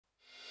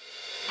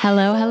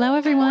Hello,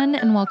 everyone,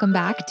 and welcome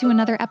back to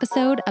another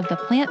episode of the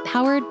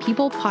Plant-Powered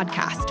People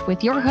podcast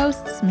with your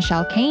hosts,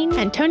 Michelle Kane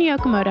and Tony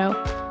Okamoto.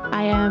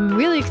 I am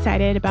really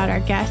excited about our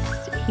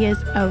guest. He is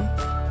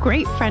a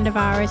great friend of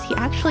ours. He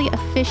actually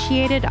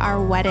officiated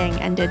our wedding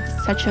and did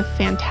such a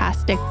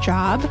fantastic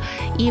job.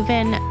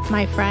 Even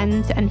my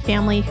friends and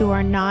family who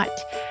are not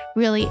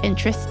really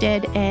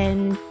interested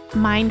in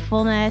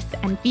mindfulness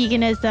and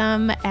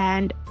veganism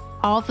and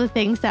all the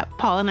things that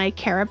Paul and I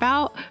care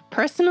about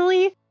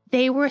personally,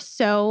 they were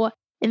so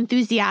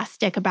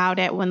enthusiastic about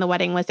it when the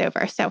wedding was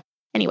over. So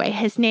anyway,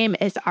 his name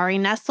is Ari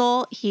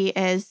Nessel. He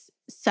is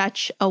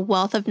such a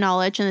wealth of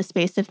knowledge in the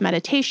space of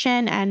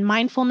meditation and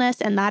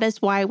mindfulness, and that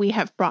is why we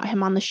have brought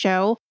him on the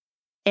show.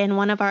 In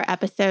one of our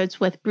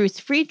episodes with Bruce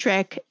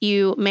Friedrich,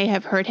 you may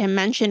have heard him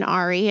mention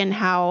Ari and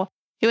how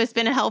it has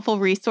been a helpful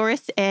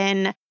resource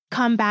in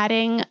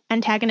combating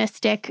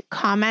antagonistic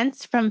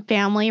comments from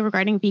family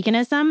regarding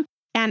veganism.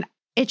 And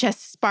it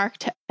just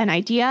sparked an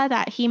idea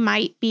that he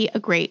might be a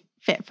great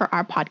fit for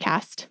our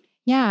podcast.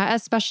 Yeah,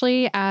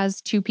 especially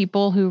as two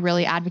people who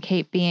really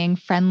advocate being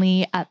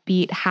friendly,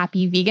 upbeat,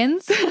 happy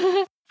vegans,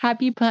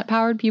 happy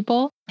plant-powered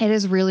people. It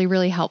is really,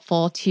 really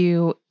helpful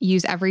to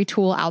use every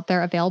tool out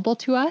there available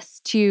to us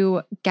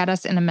to get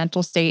us in a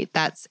mental state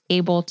that's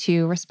able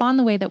to respond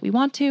the way that we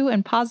want to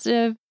in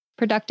positive,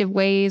 productive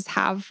ways,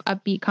 have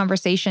upbeat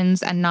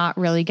conversations, and not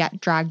really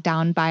get dragged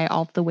down by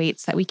all of the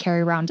weights that we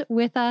carry around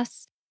with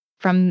us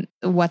from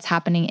what's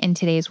happening in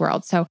today's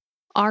world. So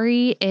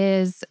Ari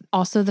is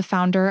also the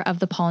founder of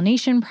the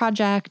Pollination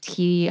Project.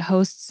 He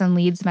hosts and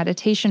leads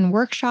meditation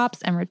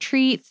workshops and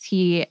retreats.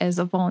 He is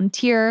a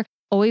volunteer,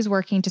 always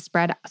working to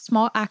spread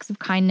small acts of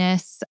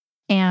kindness.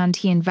 And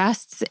he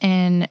invests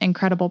in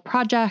incredible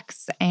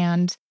projects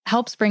and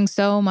helps bring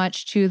so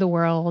much to the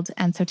world.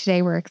 And so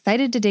today we're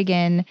excited to dig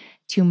in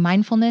to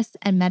mindfulness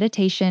and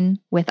meditation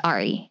with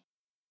Ari.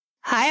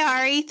 Hi,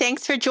 Ari.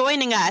 Thanks for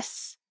joining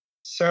us.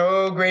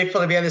 So grateful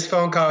to be on this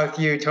phone call with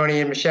you, Tony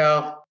and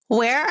Michelle.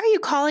 Where are you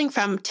calling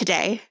from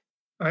today?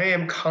 I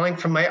am calling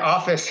from my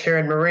office here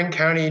in Marin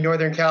County,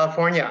 Northern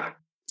California.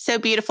 So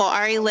beautiful.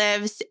 Ari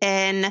lives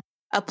in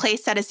a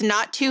place that is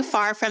not too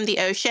far from the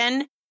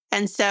ocean.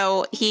 And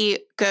so he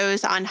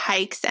goes on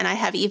hikes, and I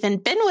have even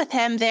been with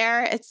him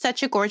there. It's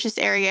such a gorgeous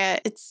area.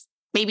 It's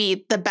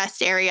maybe the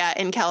best area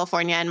in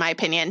California, in my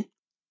opinion.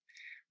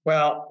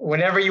 Well,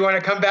 whenever you want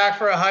to come back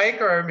for a hike,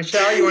 or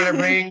Michelle, you want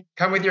to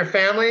come with your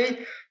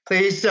family,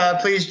 please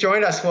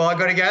join us. We'll all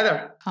go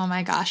together. Oh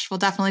my gosh, we'll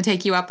definitely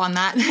take you up on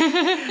that.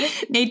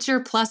 Nature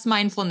plus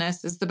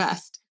mindfulness is the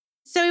best.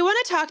 So we want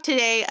to talk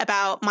today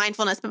about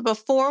mindfulness, but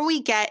before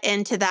we get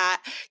into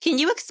that, can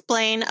you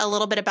explain a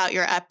little bit about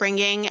your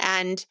upbringing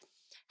and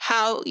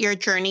how your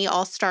journey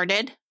all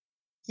started?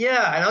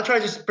 Yeah, and I'll try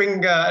to just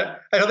bring, I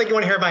don't think you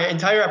want to hear my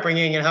entire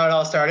upbringing and how it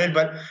all started,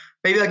 but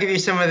maybe I'll give you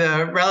some of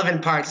the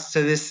relevant parts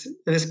to this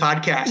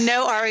podcast.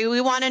 No, Ari,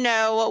 we want to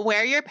know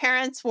where your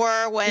parents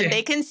were when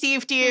they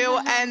conceived you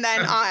and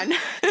then on.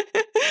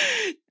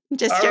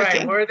 Just all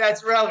joking. Right, where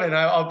that's relevant,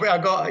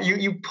 I'll go.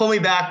 You pull me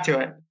back to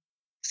it.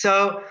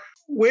 So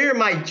where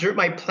my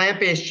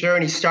plant-based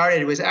journey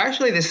started was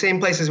actually the same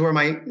places where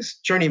my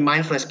journey of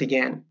mindfulness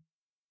began.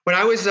 When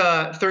I was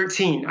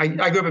 13,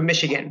 I grew up in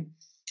Michigan,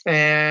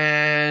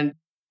 and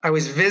I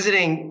was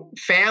visiting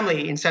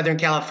family in Southern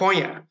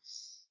California.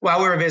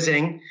 While we were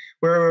visiting,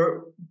 we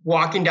were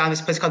walking down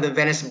this place called the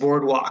Venice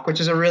Boardwalk, which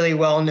is a really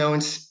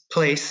well-known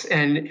place.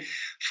 And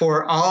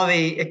for all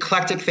the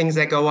eclectic things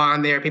that go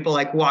on there, people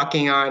like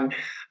walking on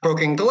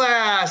broken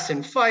glass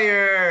and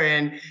fire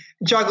and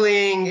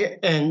juggling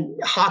and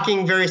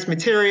hawking various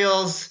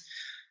materials.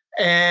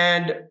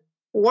 And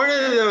one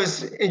of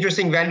those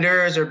interesting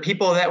vendors or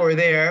people that were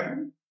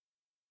there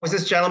was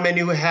this gentleman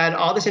who had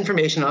all this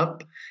information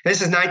up. And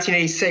this is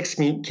 1986,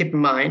 keep in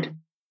mind,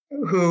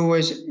 who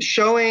was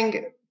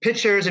showing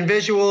pictures and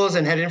visuals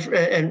and had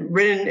and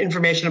written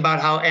information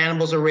about how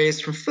animals are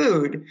raised for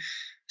food,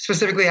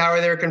 specifically how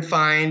they're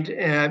confined,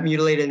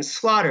 mutilated, and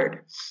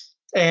slaughtered.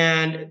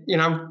 And,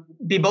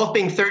 both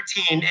being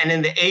 13 and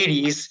in the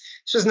 80s,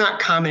 this was not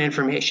common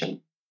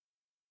information.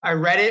 I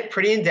read it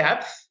pretty in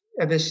depth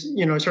at this,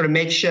 sort of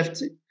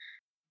makeshift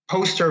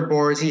poster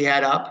boards he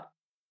had up.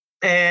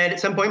 And at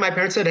some point, my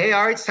parents said, "Hey,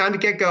 all right, it's time to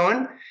get going."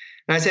 And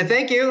I said,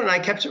 "Thank you." And I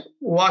kept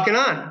walking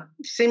on,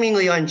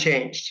 seemingly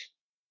unchanged.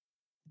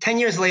 10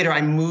 years later,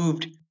 I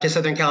moved to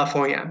Southern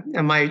California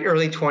in my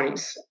early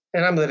 20s,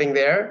 and I'm living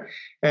there.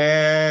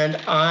 And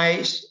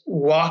I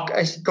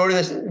go to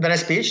this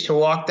Venice Beach to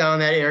walk down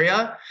that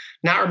area,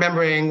 not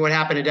remembering what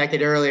happened a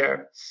decade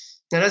earlier.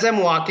 And as I'm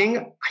walking,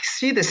 I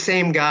see the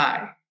same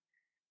guy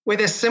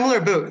with a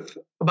similar booth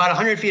about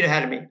 100 feet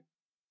ahead of me.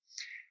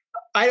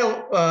 I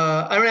don't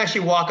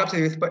actually walk up to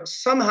the booth, but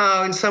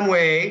somehow, in some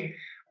way,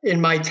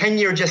 in my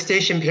 10-year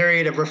gestation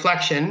period of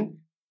reflection,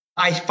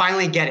 I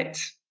finally get it.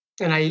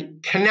 And I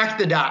connect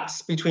the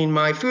dots between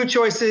my food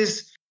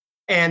choices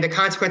and the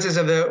consequences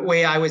of the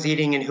way I was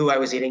eating and who I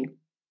was eating.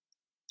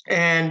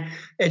 And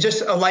it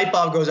just, a light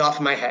bulb goes off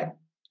in my head.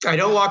 I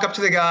don't walk up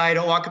to the guy. I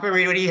don't walk up and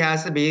read what he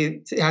has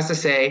to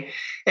say.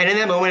 And in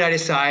that moment, I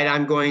decide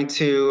I'm going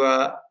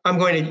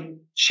to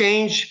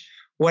change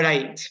what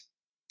I eat.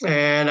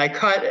 And I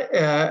cut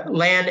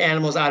land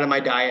animals out of my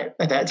diet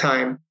at that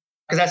time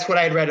because that's what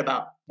I had read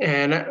about,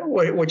 and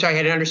which I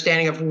had an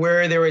understanding of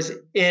where there was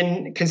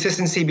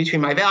inconsistency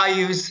between my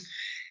values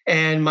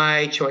and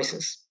my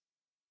choices.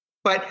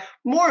 But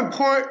more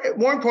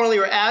importantly,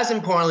 or as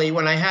importantly,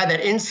 when I had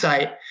that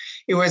insight,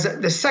 it was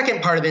the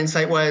second part of the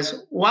insight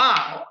was,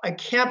 wow, I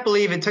can't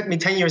believe it took me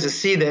 10 years to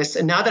see this.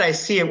 And now that I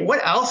see it,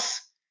 what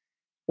else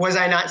was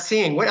I not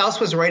seeing? What else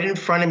was right in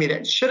front of me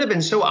that should have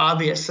been so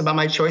obvious about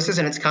my choices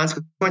and its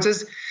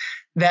consequences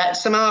that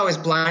somehow I was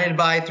blinded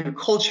by through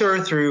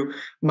culture, through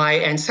my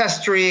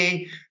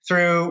ancestry,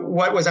 through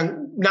what was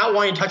not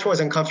wanting to touch what was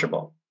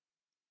uncomfortable.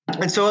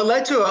 And so it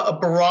led to a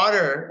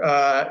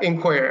broader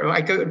inquiry.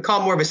 I could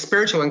call it more of a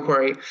spiritual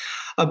inquiry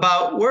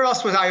about where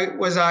else was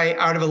I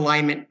out of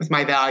alignment with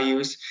my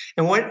values,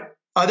 and what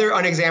other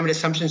unexamined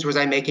assumptions was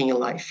I making in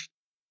life.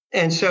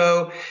 And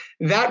so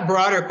that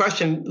broader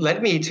question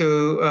led me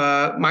to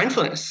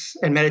mindfulness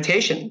and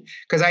meditation,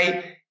 because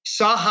I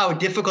saw how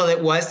difficult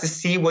it was to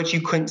see what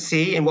you couldn't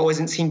see and what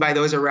wasn't seen by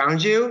those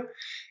around you.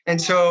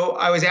 And so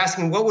I was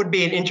asking, what would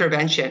be an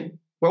intervention?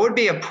 What would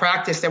be a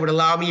practice that would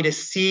allow me to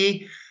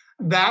see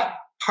that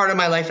part of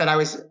my life that I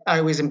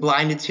was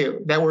blinded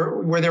to,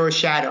 where there were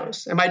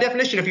shadows? And by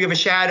definition, if you have a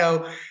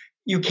shadow,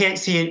 you can't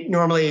see it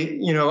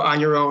normally, on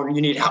your own.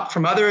 You need help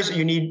from others. Or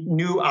you need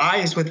new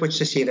eyes with which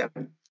to see them.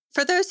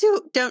 For those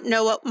who don't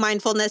know what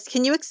mindfulness,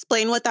 can you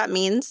explain what that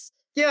means?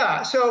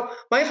 Yeah. So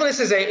mindfulness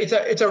is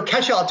a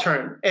catch-all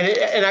term,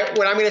 and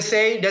what I'm going to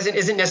say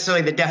isn't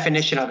necessarily the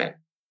definition of it.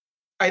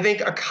 I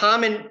think a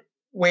common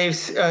way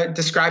to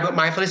describe what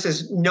mindfulness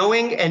is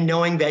knowing and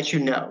knowing that you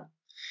know.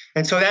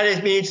 And so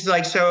that means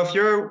like, so if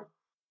you're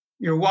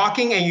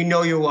walking and you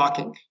know you're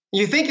walking,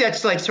 you think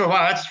that's like, so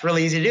wow, that's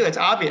really easy to do. It's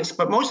obvious.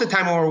 But most of the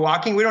time when we're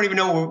walking, we don't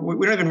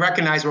even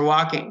recognize we're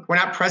walking. We're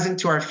not present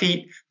to our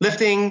feet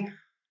lifting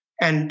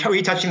and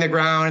touching the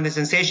ground and the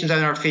sensations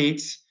on our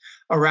feet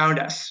around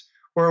us.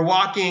 We're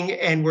walking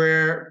and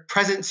we're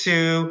present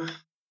to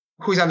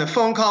who's on the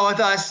phone call with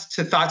us,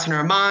 to thoughts in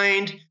our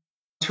mind,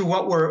 to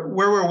where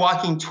we're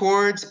walking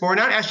towards, but we're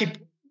not actually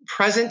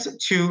present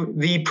to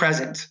the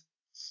present.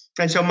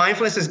 And so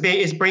mindfulness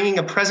is bringing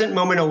a present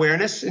moment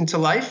awareness into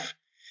life,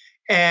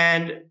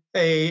 and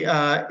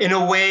in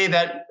a way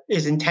that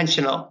is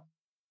intentional.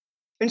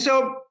 And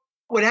so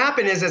what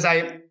happened is, as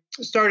I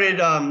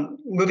started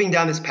moving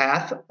down this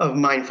path of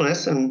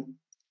mindfulness, and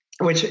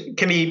which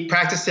can be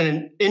practiced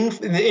in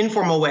an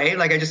informal way,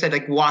 like I just said,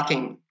 like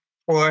walking,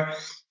 or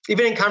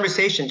even in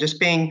conversation, just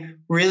being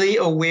really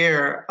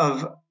aware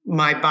of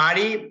my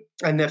body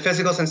and the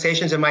physical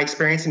sensations of my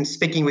experience in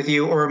speaking with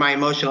you, or my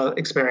emotional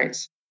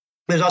experience.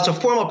 There's also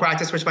formal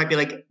practice, which might be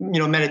like,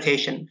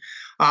 meditation.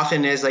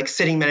 Often is like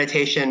sitting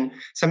meditation.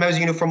 Sometimes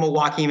formal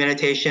walking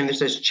meditation.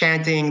 There's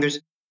chanting. There's,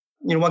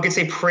 one could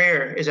say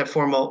prayer is a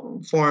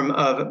formal form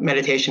of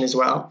meditation as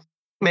well.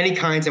 Many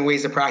kinds and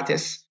ways to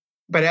practice.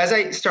 But as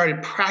I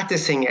started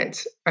practicing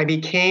it, I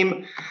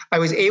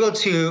was able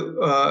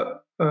to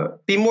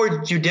be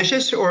more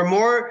judicious or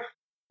more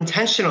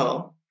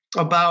intentional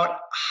about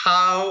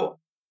how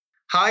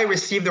I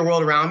received the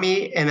world around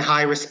me and how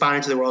I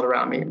responded to the world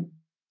around me.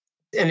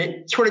 And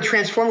it sort of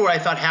transformed what I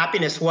thought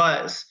happiness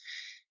was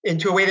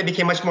into a way that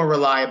became much more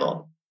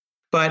reliable.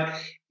 But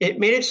it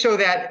made it so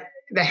that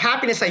the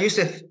happiness I used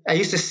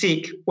to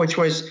seek, which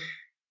was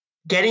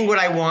getting what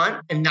I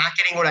want and not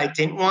getting what I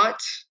didn't want,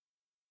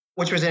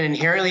 which was an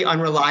inherently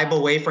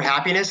unreliable way for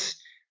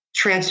happiness,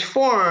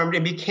 transformed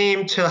and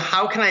became to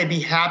how can I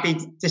be happy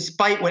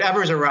despite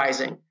whatever is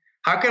arising?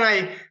 How can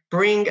I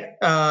bring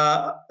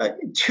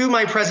to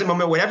my present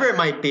moment, whatever it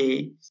might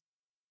be,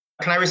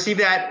 can I receive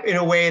that in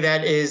a way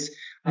that is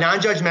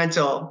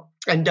non-judgmental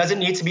and doesn't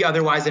need to be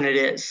otherwise than it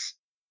is?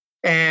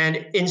 And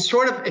in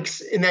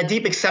in that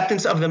deep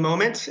acceptance of the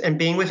moment and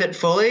being with it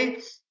fully,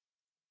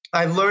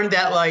 I've learned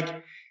that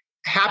like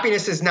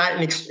happiness is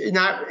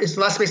it's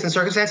less based on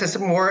circumstance. It's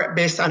more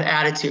based on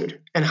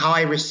attitude and how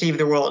I receive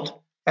the world,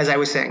 as I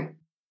was saying.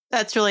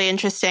 That's really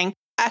interesting.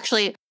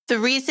 Actually, the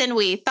reason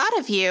we thought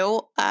of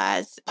you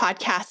as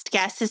podcast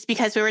guest is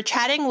because we were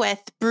chatting with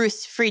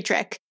Bruce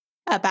Friedrich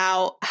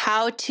about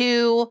how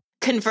to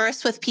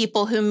converse with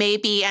people who may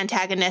be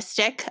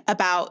antagonistic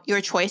about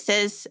your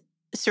choices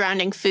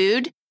surrounding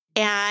food.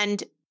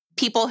 And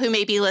people who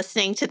may be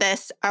listening to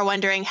this are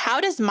wondering,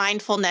 how does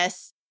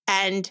mindfulness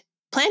and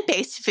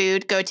plant-based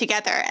food go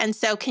together? And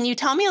so can you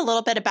tell me a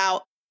little bit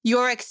about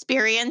your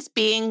experience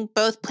being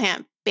both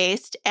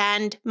plant-based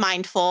and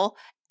mindful?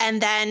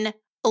 And then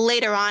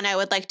later on, I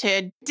would like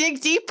to dig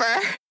deeper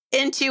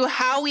into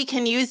how we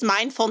can use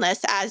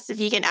mindfulness as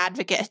vegan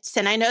advocates.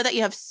 And I know that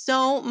you have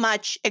so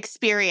much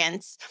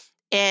experience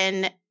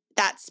in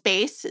that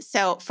space.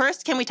 So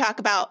first, can we talk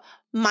about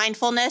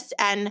mindfulness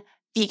and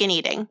vegan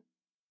eating?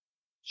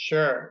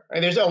 Sure.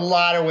 There's a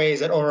lot of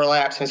ways that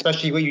overlaps, and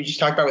especially what you just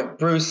talked about with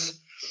Bruce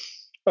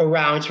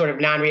around sort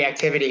of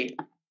non-reactivity.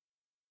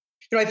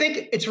 I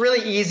think it's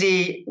really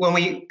easy when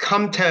we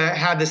come to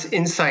have this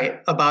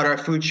insight about our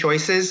food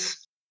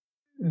choices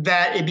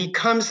that it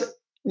becomes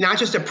not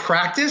just a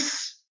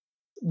practice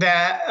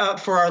that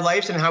for our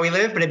lives and how we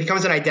live, but it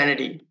becomes an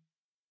identity.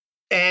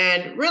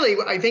 And really,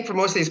 I think for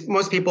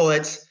most people,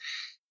 it's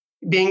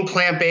being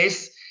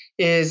plant-based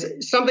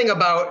is something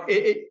about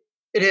it.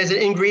 It has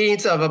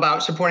ingredients of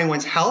about supporting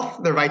one's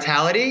health, their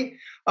vitality,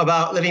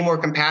 about living more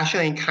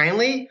compassionately and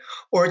kindly,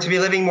 or to be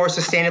living more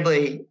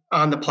sustainably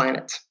on the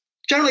planet.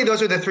 Generally,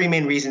 those are the three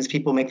main reasons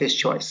people make this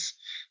choice.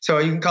 So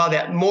you can call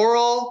that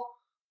moral,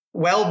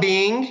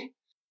 well-being,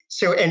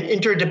 and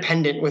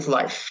interdependent with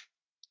life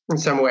in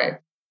some way.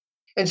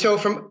 And so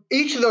from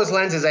each of those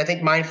lenses, I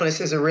think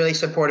mindfulness is a really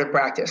supportive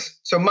practice.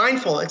 So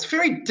mindful, it's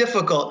very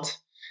difficult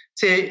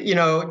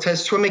to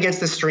swim against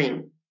the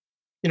stream.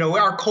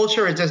 Our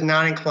culture does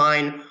not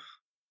incline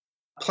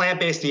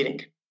plant-based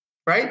eating,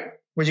 right?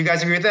 Would you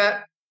guys agree with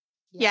that?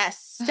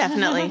 Yes,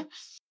 definitely.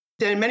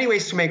 In many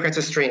ways, swimming against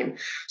the stream.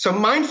 So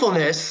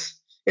mindfulness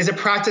is a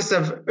practice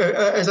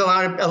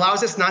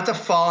allows us not to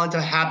fall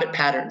into habit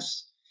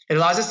patterns. It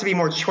allows us to be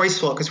more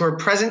choiceful because we're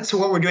present to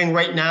what we're doing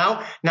right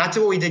now, not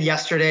to what we did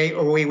yesterday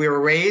or the way we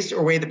were raised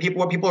or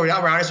what people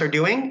around us are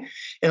doing.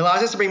 It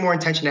allows us to bring more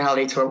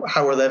intentionality to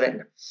how we're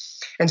living.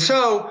 And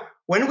so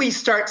when we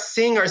start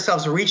seeing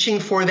ourselves reaching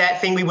for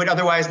that thing we would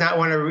otherwise not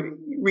want to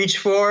reach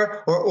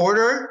for or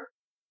order,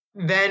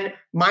 then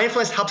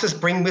mindfulness helps us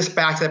bring this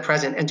back to the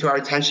present and to our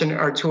attention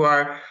or to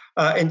our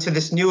into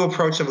this new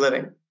approach of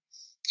living.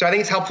 So I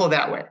think it's helpful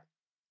that way.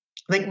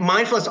 I think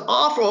mindfulness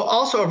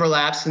also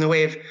overlaps in the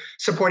way of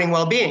supporting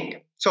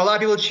well-being. So a lot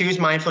of people choose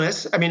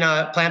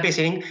plant-based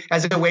eating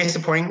as a way of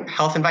supporting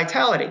health and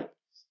vitality.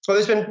 So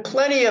there's been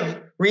plenty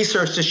of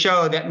research to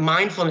show that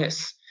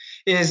mindfulness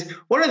is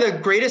one of the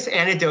greatest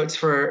antidotes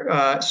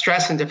for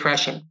stress and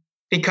depression,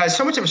 because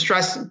so much of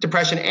stress,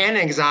 depression, and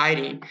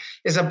anxiety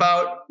is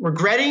about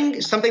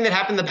regretting something that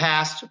happened in the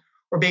past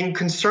or being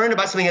concerned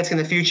about something that's in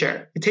the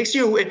future. It takes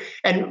you,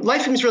 and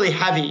life becomes really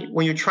heavy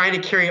when you're trying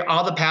to carry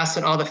all the past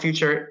and all the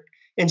future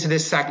into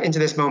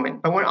this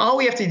moment. But when all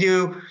we have to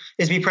do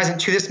is be present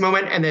to this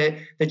moment and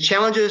the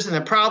challenges and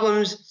the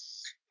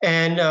problems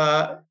and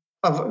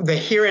of the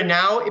here and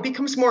now, it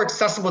becomes more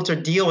accessible to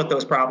deal with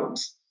those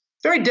problems.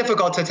 It's very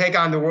difficult to take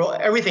on the world,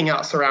 everything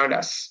else around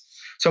us.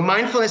 So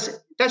mindfulness,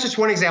 that's just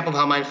one example of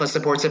how mindfulness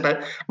supports it,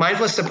 but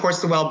mindfulness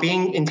supports the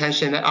well-being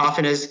intention that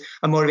often is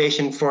a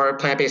motivation for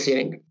plant-based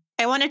eating.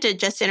 I wanted to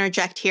just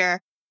interject here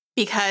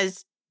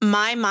because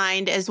my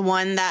mind is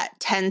one that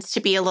tends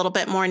to be a little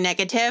bit more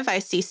negative. I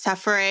see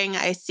suffering.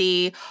 I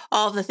see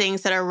all the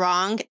things that are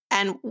wrong.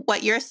 And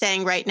what you're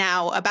saying right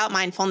now about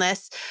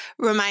mindfulness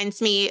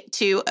reminds me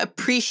to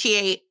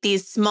appreciate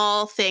these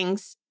small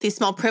things, these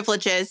small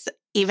privileges,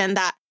 even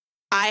that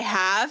I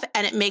have,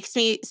 and it makes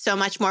me so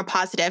much more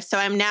positive. So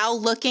I'm now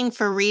looking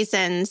for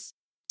reasons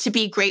to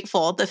be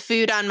grateful. The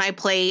food on my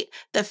plate,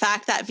 the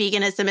fact that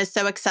veganism is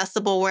so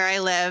accessible where I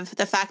live,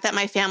 the fact that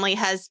my family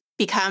has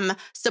become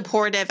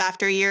supportive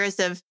after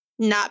years of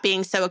not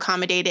being so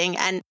accommodating.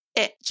 And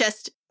it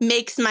just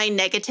makes my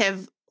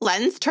negative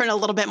lens turn a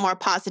little bit more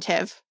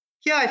positive.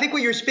 Yeah, I think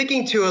what you're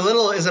speaking to a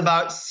little is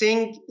about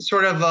seeing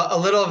sort of a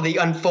little of the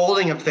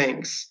unfolding of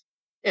things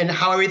and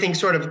how everything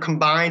sort of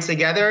combines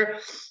together,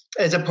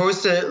 as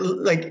opposed to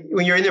like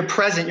when you're in the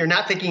present, you're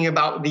not thinking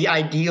about the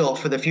ideal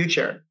for the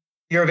future.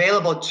 You're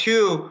available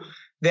to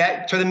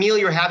the meal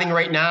you're having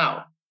right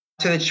now,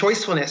 to the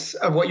choicefulness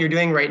of what you're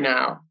doing right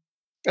now.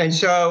 And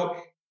so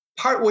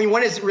when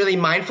one is really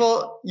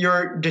mindful,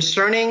 you're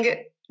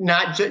discerning,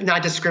 not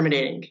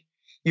discriminating.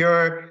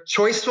 You're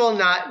choiceful,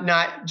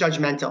 not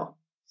judgmental.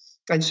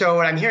 And so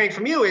what I'm hearing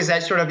from you is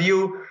that sort of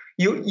you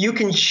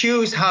can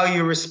choose how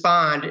you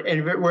respond,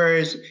 and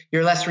whereas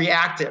you're less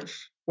reactive,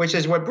 which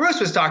is what Bruce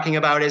was talking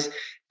about, is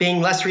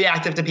being less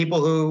reactive to people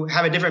who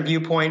have a different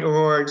viewpoint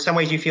or in some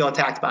ways you feel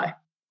attacked by.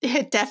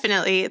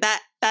 Definitely.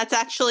 That's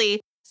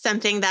actually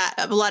something that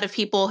a lot of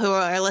people who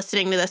are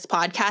listening to this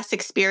podcast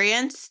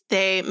experience.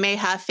 They may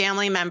have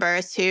family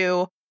members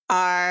who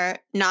are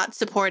not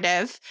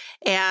supportive,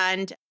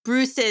 and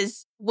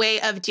Bruce's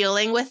way of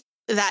dealing with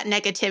that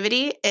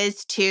negativity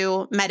is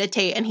to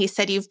meditate. And he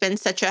said you've been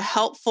such a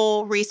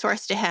helpful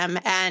resource to him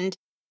and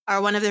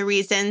are one of the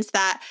reasons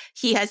that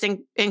he has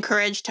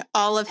encouraged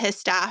all of his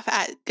staff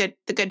at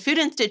the Good Food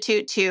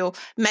Institute to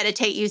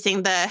meditate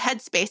using the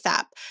Headspace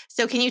app.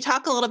 So can you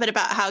talk a little bit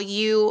about how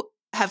you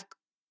have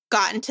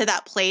gotten to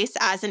that place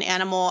as an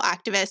animal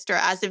activist or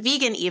as a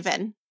vegan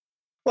even?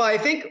 Well, I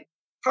think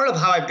part of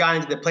how I've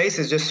gotten to the place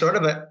is just sort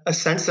of a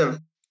sense of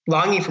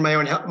longing for my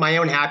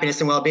own happiness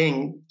and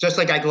well-being, just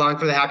like I long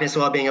for the happiness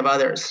and well-being of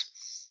others,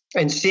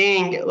 and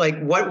seeing like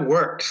what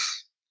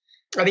works.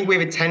 I think we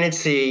have a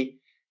tendency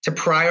to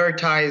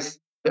prioritize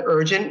the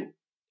urgent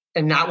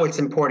and not what's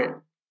important.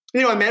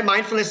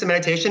 Mindfulness and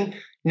meditation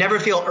never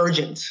feel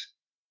urgent.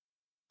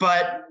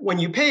 But when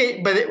you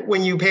pay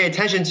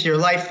attention to your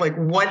life, like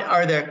what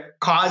are the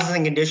causes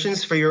and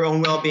conditions for your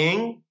own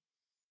well-being,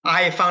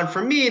 I have found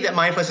for me that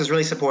mindfulness is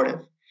really supportive.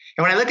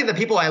 And when I look at the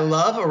people I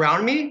love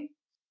around me,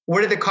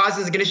 what are the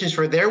causes and conditions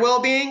for their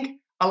well-being?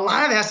 A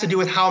lot of it has to do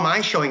with how am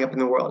I showing up in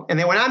the world. And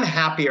then when I'm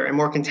happier and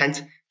more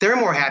content, they're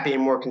more happy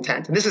and more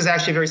content. And this is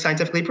actually very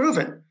scientifically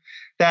proven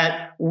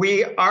that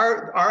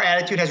our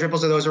attitude has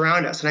ripples of those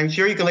around us. And I'm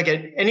sure you can look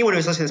at anyone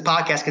who's listening to this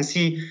podcast can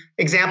see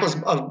examples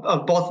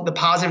of both the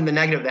positive and the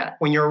negative of that.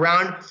 When you're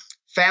around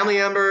family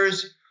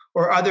members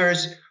or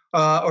others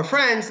or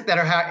friends that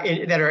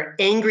are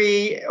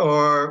angry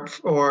or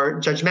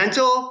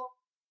judgmental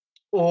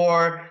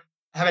or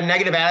have a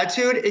negative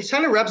attitude, it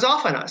kind of rubs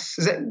off on us.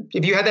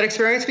 Have you had that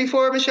experience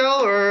before,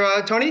 Michelle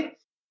or Tony?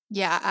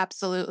 Yeah,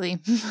 absolutely.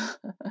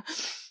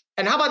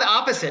 And how about the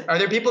opposite? Are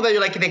there people that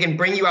you're like, they can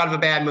bring you out of a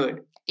bad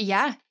mood?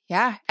 Yeah.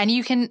 And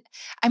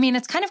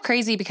it's kind of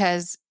crazy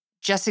because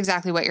just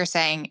exactly what you're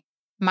saying,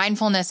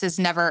 mindfulness is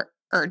never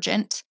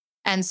urgent.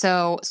 And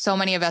so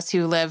many of us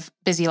who live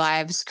busy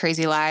lives,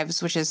 crazy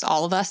lives, which is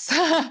all of us.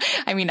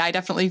 I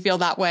definitely feel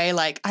that way.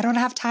 Like, I don't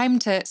have time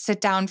to sit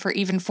down for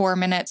even 4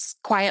 minutes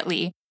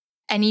quietly.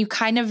 And you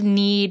kind of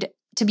need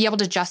to be able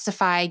to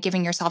justify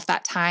giving yourself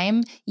that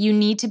time. You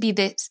need to be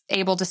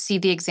able to see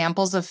the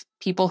examples of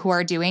people who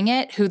are doing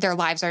it, who their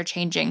lives are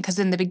changing. Because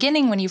in the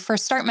beginning, when you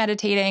first start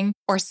meditating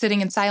or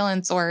sitting in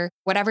silence or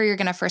whatever you're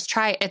going to first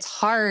try, it's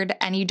hard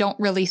and you don't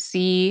really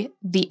see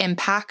the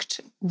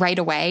impact right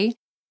away.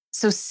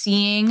 So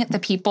seeing the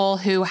people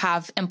who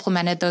have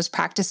implemented those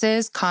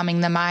practices,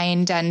 calming the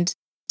mind and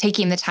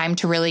taking the time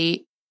to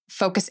really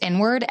focus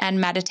inward and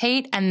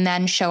meditate and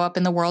then show up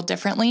in the world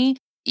differently,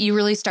 you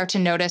really start to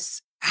notice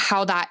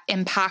how that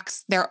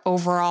impacts their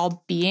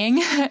overall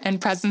being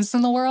and presence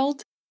in the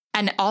world.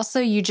 And also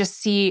you just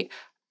see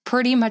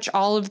pretty much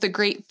all of the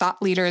great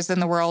thought leaders in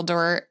the world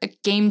or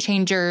game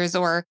changers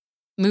or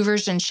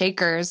movers and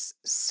shakers.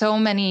 So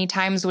many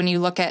times when you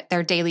look at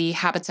their daily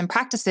habits and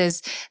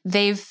practices,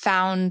 they've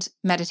found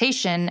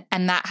meditation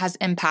and that has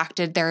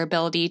impacted their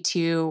ability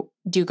to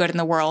do good in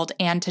the world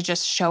and to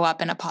just show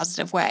up in a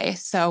positive way.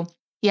 So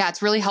yeah,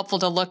 it's really helpful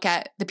to look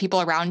at the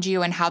people around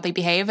you and how they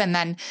behave and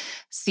then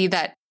see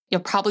that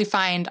you'll probably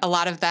find a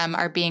lot of them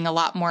are being a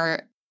lot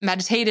more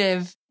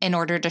meditative in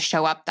order to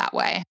show up that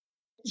way.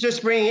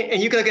 Just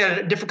and you can look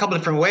at it a couple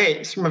different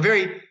ways. From a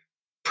very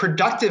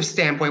productive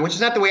standpoint, which is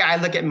not the way I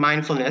look at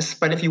mindfulness,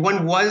 but if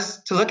one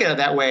was to look at it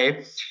that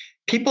way,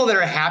 people that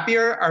are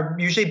happier are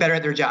usually better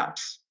at their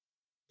jobs.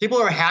 People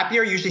who are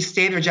happier usually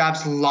stay in their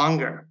jobs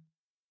longer.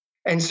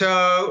 And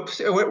so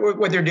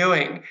what they're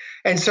doing.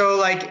 And so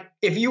like,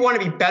 if you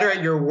want to be better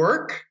at your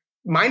work,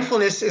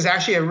 mindfulness is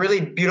actually a really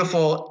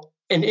beautiful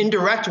an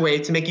indirect way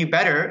to make you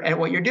better at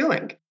what you're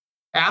doing.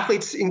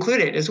 Athletes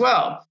included as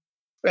well.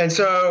 And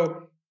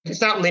so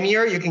it's not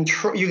linear. You can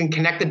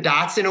connect the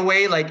dots in a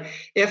way. Like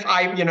if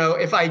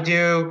I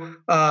do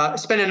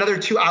spend another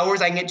 2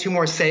 hours, I can get 2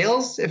 more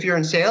sales if you're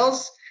in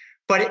sales.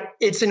 But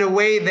it's in a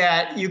way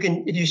that you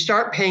can, if you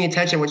start paying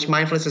attention, which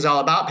mindfulness is all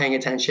about paying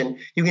attention,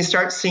 you can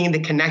start seeing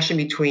the connection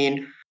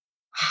between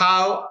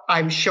how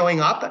I'm showing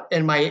up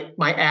and my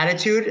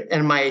attitude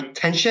and my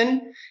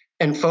attention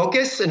and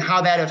focus and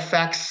how that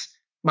affects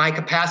my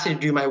capacity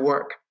to do my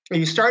work.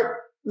 You start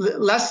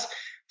less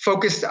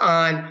focused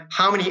on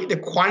the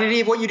quantity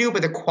of what you do,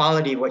 but the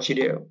quality of what you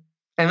do.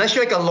 And unless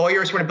you're like a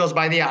lawyer, someone who bills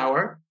by the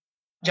hour,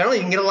 generally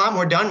you can get a lot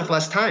more done with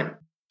less time.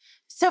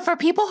 So for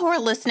people who are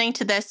listening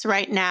to this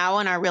right now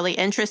and are really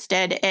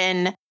interested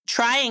in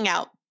trying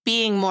out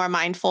being more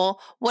mindful,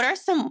 what are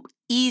some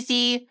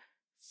easy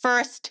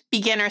first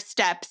beginner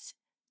steps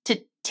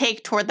to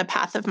take toward the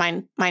path of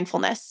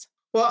mindfulness?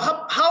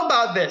 Well, how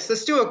about this?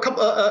 Let's do a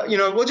couple,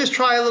 we'll just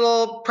try a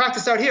little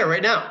practice out here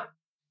right now.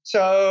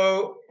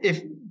 So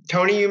if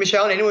Tony, you,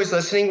 Michelle, and anyone who's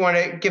listening want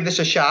to give this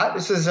a shot,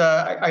 this is,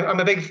 I'm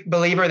a big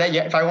believer that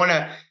if I want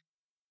to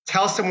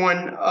tell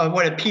someone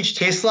what a peach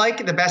tastes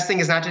like, the best thing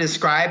is not to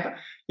describe,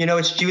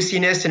 its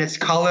juiciness and its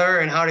color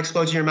and how it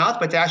explodes in your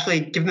mouth, but to actually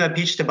give them a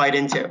peach to bite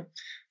into.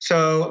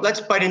 So let's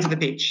bite into the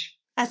peach.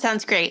 That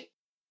sounds great.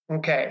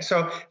 Okay,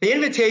 so the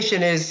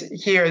invitation is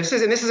here. This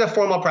is a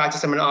formal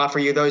practice I'm going to offer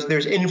you.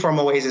 There's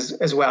informal ways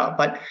as well.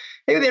 But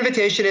maybe the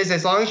invitation is,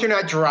 as long as you're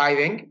not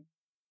driving,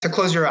 to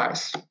close your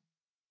eyes.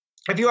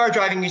 If you are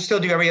driving, you still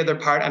do every other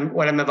part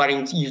what I'm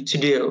inviting you to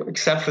do,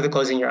 except for the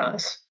closing your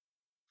eyes.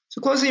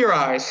 So closing your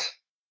eyes.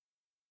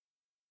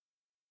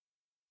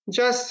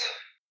 Just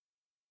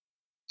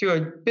do a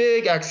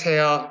big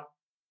exhale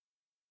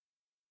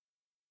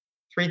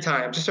 3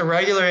 times. Just a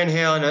regular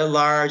inhale and a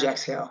large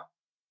exhale.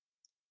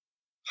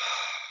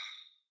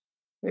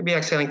 Maybe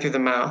exhaling through the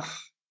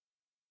mouth.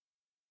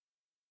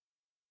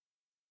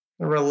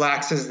 It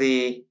relaxes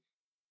the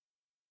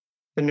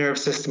nerve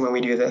system when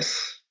we do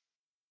this.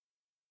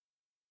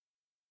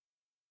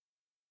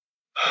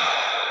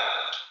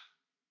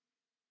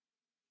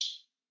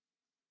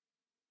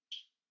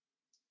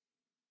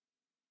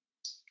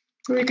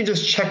 Or you can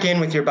just check in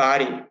with your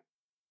body.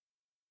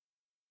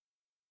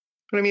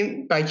 What I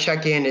mean by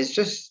check in is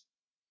just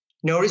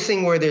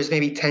noticing where there's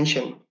maybe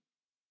tension.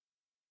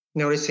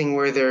 Noticing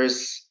where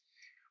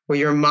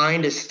your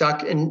mind is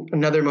stuck in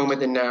another moment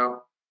than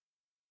now.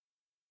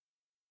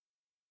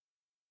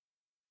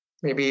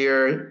 Maybe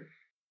you're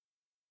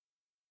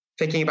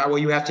thinking about what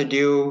you have to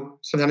do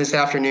sometime this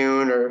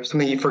afternoon or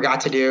something you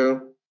forgot to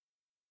do.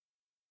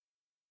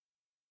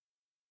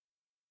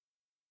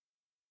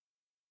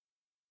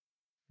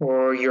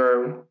 Or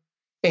you're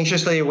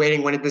anxiously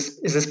awaiting when is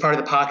this part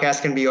of the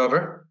podcast going to be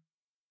over?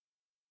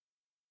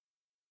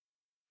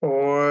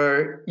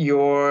 Or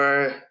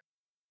you're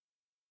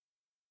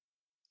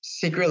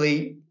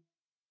secretly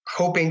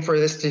hoping for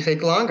this to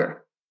take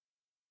longer.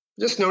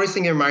 Just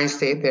noticing your mind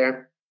state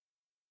there.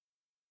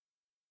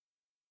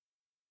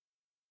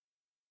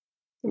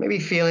 Maybe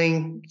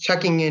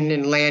checking in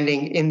and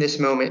landing in this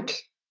moment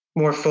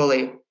more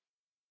fully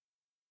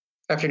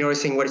after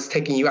noticing what is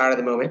taking you out of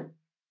the moment.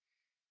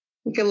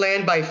 You can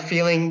land by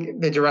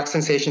feeling the direct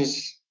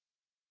sensations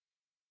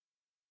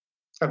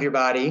of your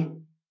body.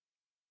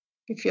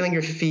 You're feeling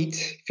your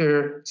feet. If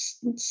you're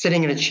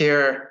sitting in a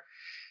chair,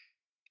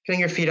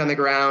 feeling your feet on the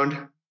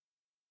ground.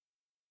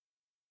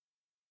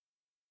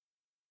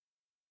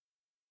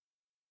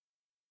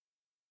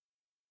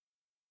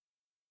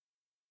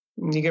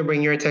 You can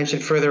bring your attention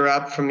further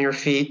up from your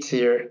feet to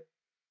your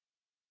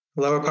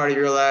lower part of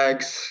your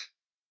legs.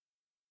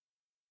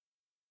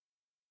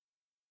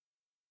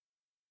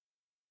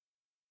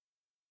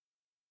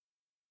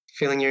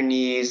 Feeling your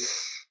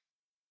knees.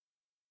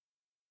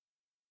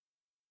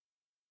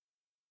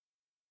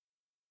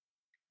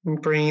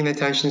 And bringing the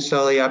attention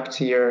slowly up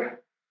to your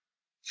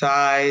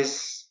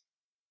thighs,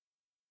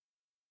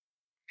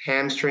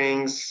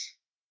 hamstrings,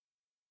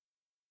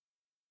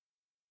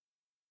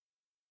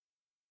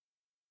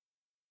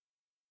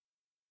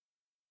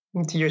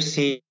 into your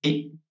seat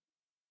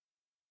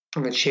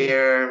on the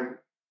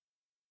chair.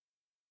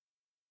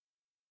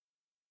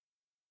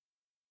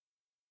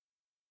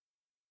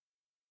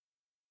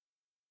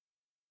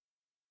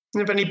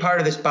 And if any part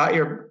of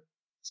your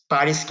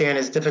body scan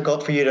is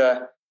difficult for you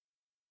to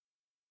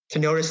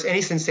notice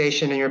any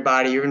sensation in your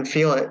body, you can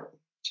feel it.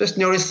 Just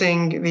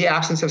noticing the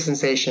absence of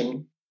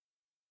sensation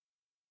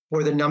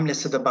or the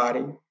numbness of the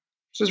body,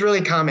 which is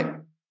really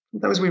common.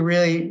 Sometimes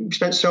we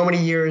spent so many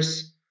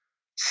years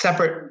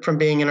separate from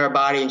being in our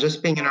body and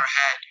just being in our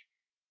head.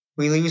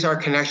 We lose our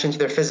connection to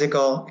their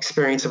physical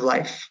experience of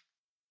life.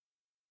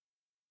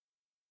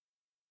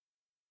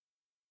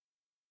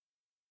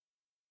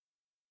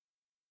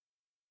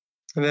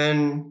 And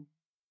then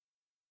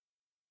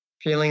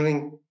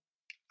feeling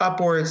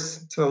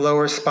upwards to the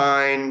lower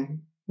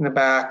spine, in the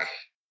back,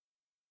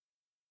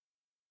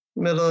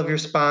 middle of your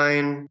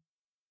spine,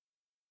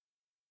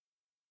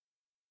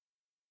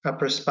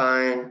 upper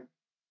spine,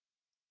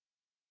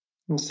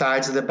 and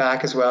sides of the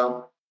back as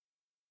well.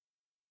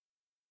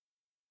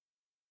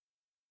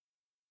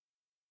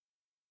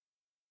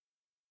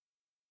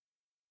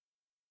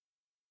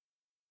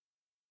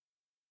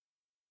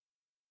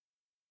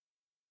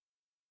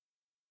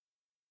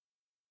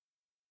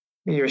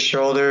 Your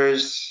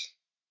shoulders,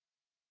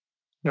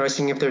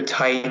 noticing if they're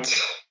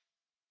tight,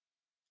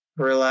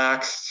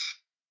 relaxed,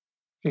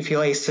 if you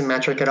feel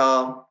asymmetric at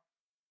all.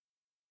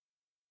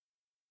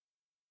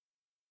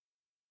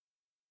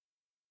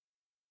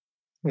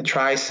 The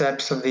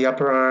triceps of the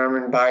upper arm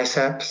and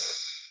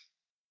biceps,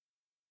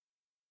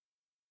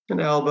 and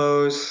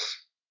elbows.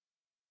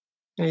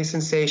 Any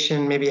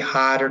sensation, maybe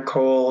hot or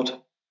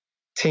cold,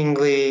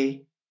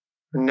 tingly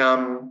or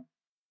numb.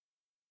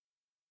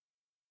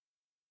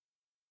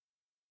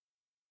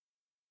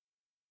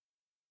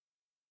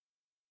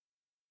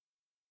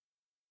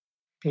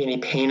 Any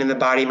pain in the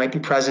body might be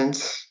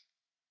present.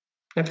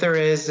 If there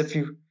is, if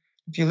you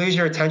lose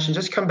your attention,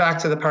 just come back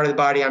to the part of the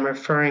body I'm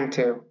referring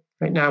to.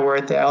 Right now we're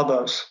at the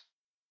elbows.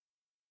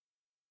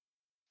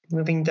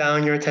 Moving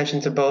down your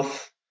attention to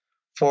both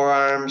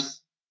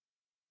forearms,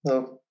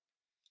 to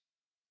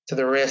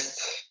the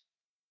wrists,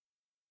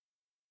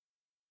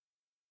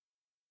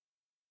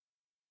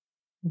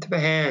 to the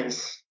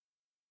hands.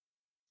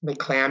 Are they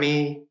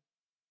clammy,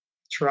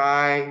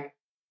 dry,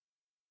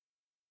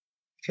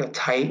 feel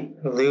tight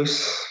or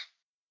loose?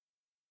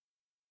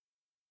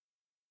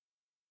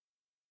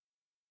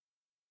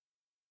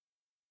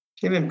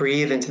 Even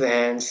breathe into the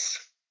hands.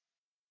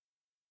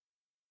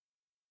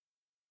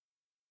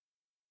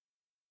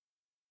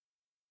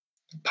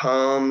 The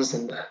palms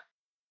and the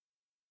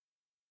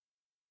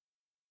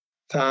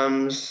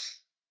thumbs,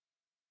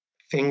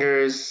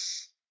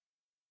 fingers,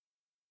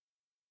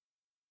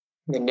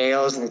 the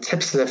nails and the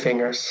tips of the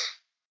fingers.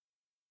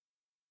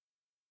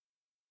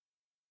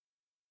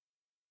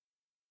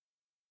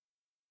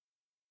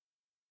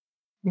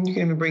 And you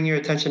can even bring your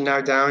attention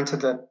now down to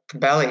the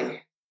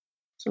belly.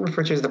 It's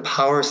referred to as the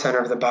power center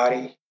of the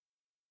body.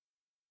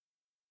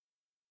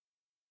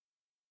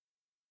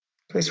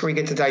 Place where you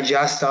get to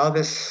digest all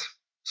this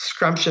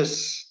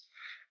scrumptious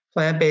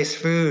plant-based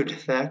food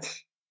that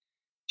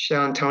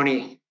Shell and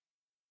Tony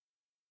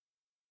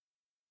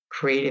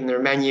create in their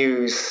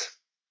menus,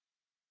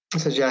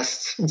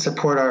 suggest and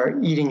support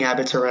our eating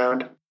habits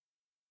around.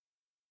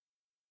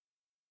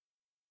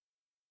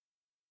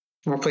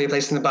 Hopefully a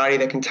place in the body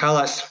that can tell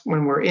us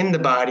when we're in the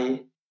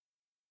body,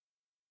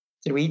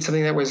 did we eat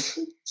something that was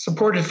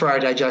supported for our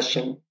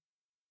digestion?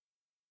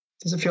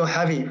 Does it feel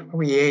heavy? What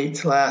we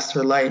ate last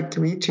or light?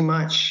 Do we eat too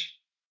much?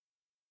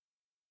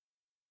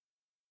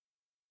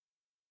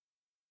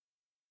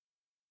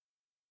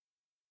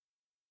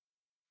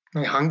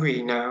 Am I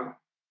hungry now?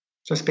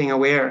 Just being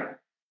aware.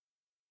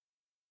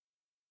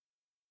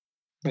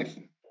 Or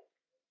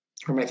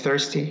am I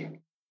thirsty?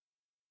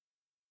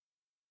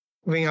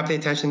 Moving up the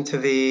attention to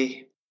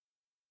the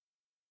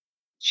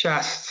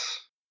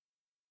chest,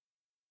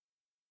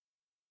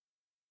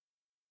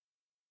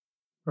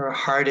 where our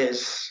heart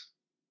is.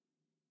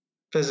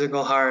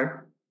 Physical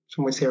heart,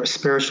 some would say our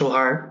spiritual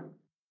heart.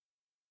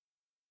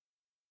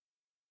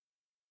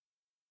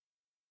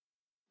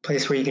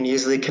 Place where you can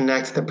easily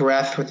connect the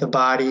breath with the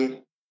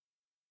body.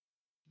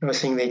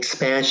 Noticing the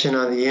expansion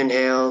on the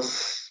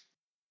inhales.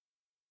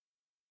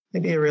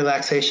 Maybe a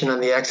relaxation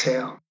on the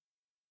exhale.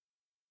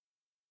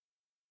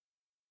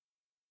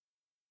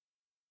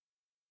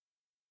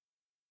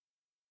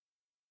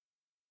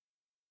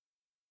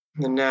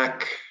 The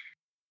neck.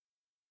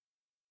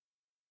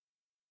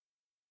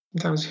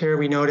 Sometimes here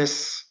we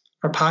notice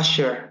our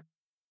posture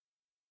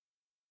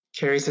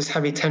carries this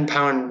heavy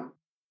 10-pound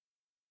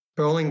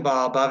rolling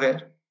ball above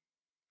it.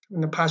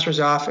 When the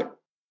posture's off, it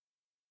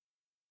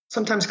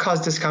sometimes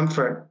causes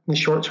discomfort in the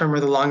short term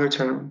or the longer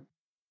term.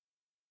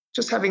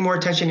 Just having more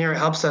attention here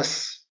helps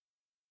us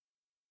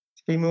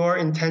to be more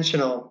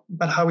intentional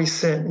about how we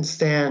sit and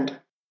stand.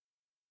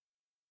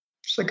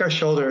 Just like our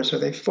shoulders, are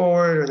they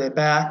forward or are they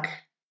back?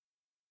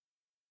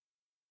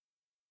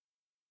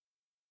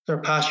 Our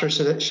posture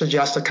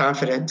suggests a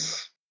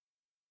confidence.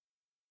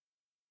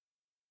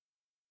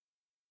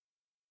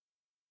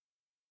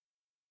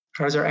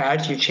 How does our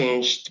attitude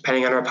change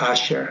depending on our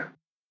posture?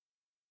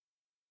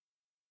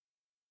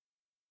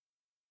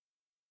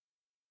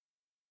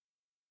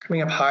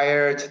 Coming up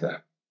higher to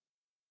the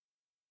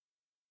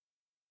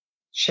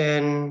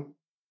chin,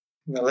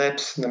 and the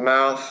lips, and the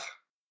mouth,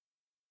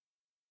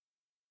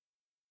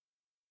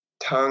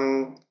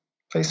 tongue,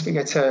 place we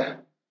get to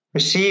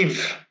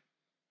receive.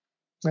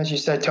 As you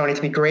said, Tony,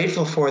 to be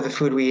grateful for the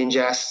food we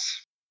ingest.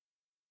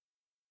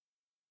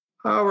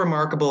 How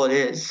remarkable it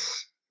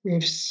is. We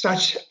have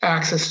such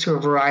access to a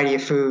variety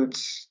of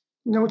foods.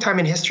 No time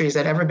in history has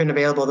that ever been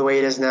available the way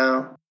it is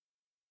now.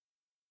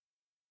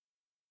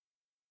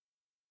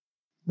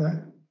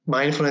 The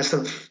mindfulness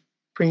of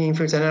bringing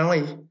foods that not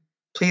only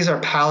please our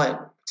palate,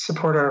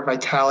 support our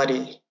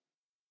vitality,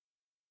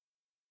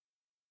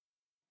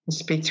 and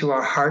speak to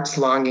our heart's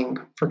longing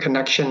for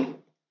connection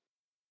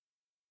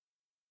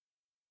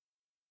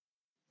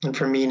and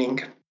for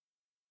meaning.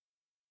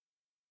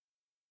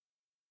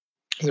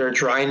 Is there a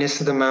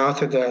dryness of the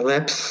mouth or the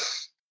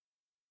lips?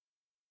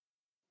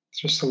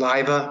 Is there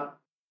saliva?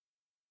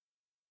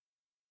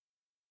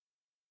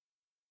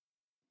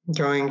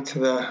 Going to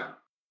the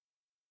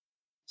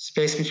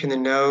space between the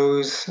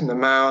nose and the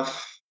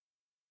mouth.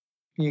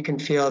 You can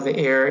feel the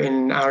air in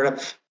and out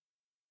of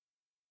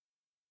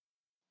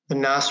the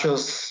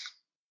nostrils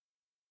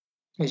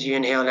as you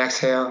inhale and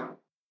exhale.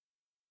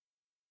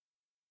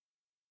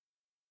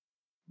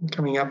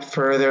 Coming up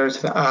further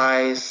to the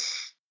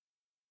eyes,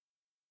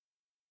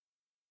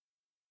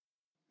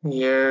 the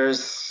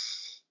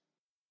ears,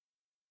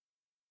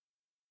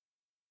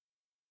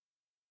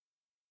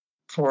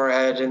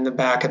 forehead, and the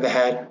back of the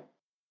head.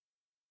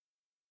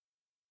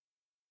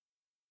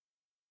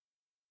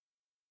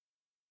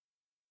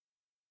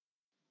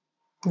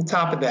 The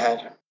top of the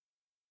head.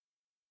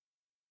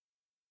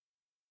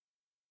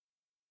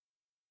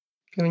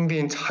 Feeling the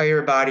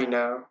entire body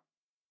now.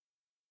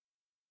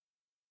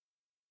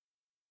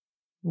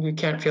 You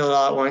can't feel it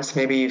all at once.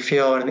 Maybe you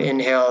feel on the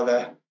inhale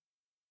you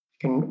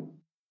can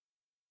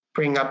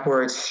bring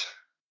upwards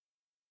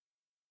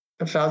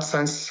the felt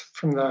sense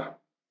from the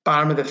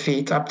bottom of the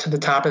feet up to the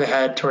top of the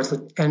head towards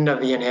the end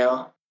of the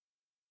inhale.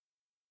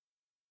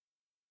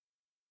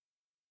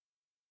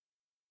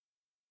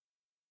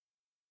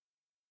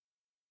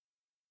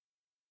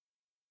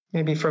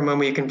 Maybe for a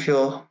moment you can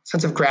feel a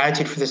sense of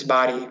gratitude for this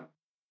body,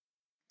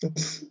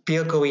 this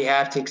vehicle we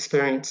have to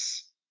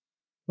experience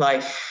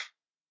life.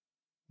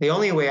 The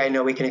only way I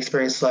know we can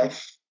experience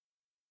life.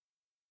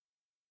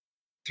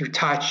 Through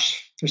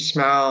touch, through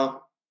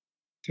smell,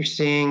 through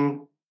seeing,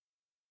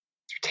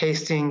 through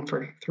tasting,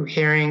 through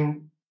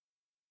hearing,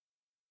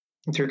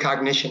 and through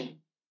cognition.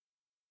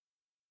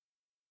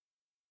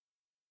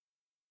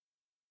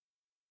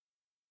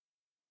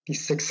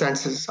 These 6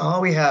 senses,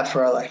 all we have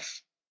for our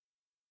life.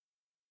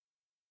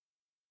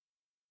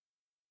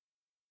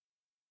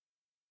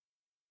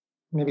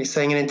 Maybe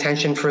setting an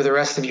intention for the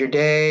rest of your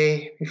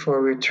day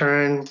before we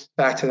return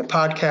back to the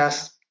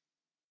podcast.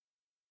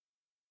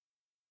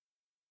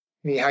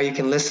 Maybe how you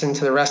can listen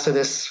to the rest of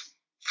this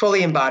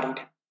fully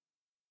embodied.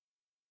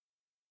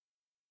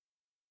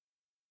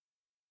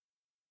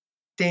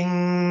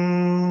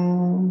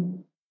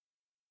 Ding.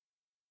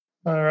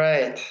 All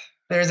right.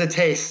 There's a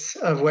taste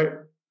of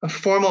what a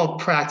formal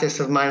practice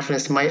of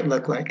mindfulness might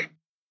look like.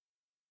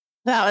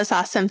 That was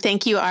awesome.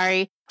 Thank you,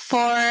 Ari.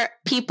 For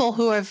people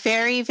who are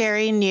very,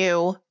 very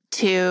new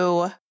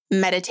to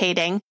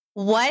meditating,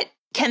 what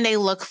can they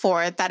look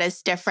for that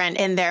is different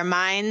in their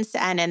minds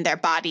and in their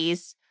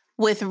bodies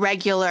with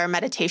regular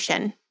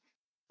meditation?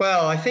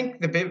 Well, I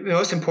think the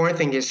most important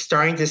thing is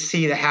starting to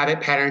see the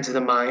habit patterns of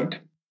the mind.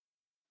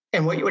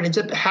 And what ends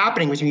up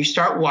happening is when you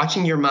start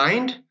watching your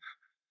mind,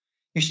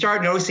 you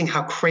start noticing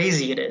how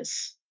crazy it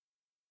is.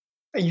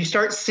 And you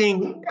start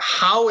seeing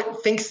how it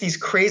thinks these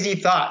crazy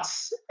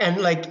thoughts. And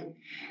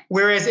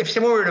whereas if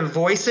someone were to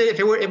voice it, if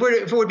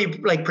it would be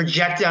like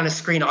projected on a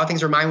screen, all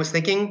things your mind was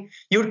thinking,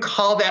 you would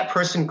call that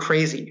person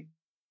crazy.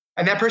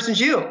 And that person's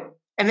you.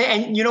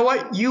 And you know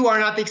what? You are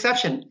not the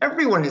exception.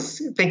 Everyone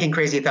is thinking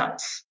crazy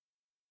thoughts.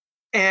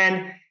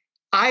 And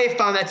I have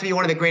found that to be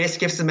one of the greatest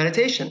gifts of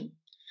meditation,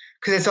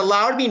 because it's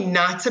allowed me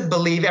not to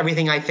believe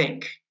everything I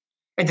think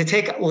and to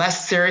take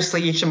less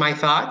seriously each of my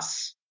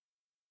thoughts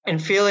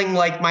and feeling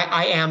like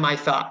I am my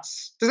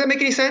thoughts. Does that make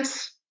any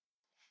sense?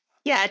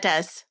 Yeah, it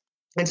does.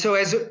 And so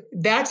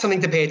that's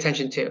something to pay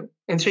attention to.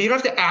 And so you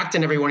don't have to act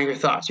on every one of your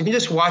thoughts. You can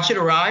just watch it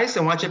arise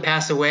and watch it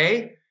pass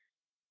away,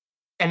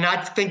 and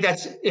not think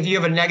that's, if you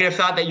have a negative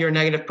thought, that you're a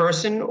negative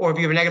person, or if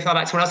you have a negative thought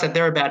about someone else, that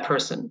they're a bad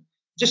person.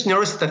 Just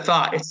notice the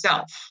thought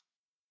itself.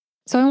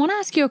 So I want to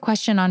ask you a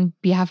question on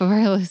behalf of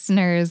our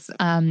listeners.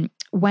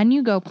 When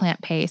you go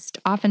plant-based,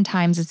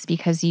 oftentimes it's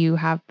because you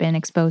have been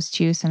exposed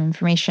to some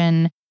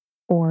information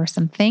or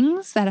some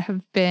things that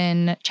have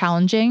been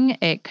challenging.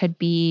 It could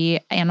be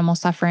animal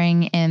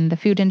suffering in the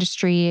food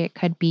industry. It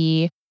could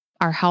be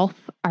our health,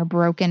 our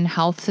broken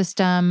health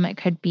system. It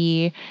could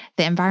be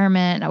the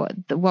environment,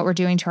 what we're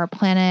doing to our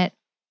planet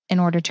in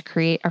order to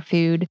create our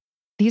food.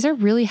 These are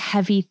really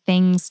heavy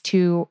things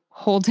to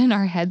hold in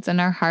our heads and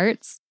our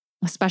hearts,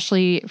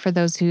 especially for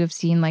those who have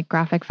seen like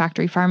graphic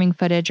factory farming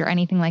footage or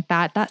anything like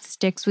that. That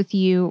sticks with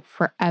you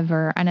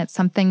forever. And it's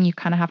something you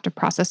kind of have to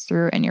process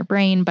through in your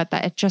brain, but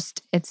that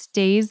it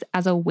stays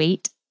as a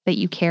weight that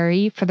you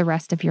carry for the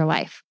rest of your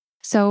life.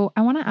 So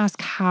I want to ask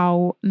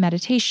how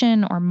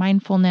meditation or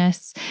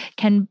mindfulness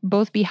can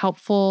both be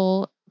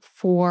helpful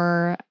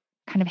for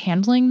kind of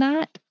handling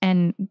that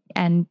and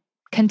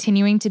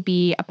continuing to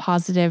be a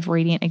positive,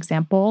 radiant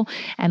example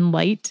and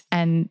light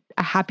and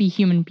a happy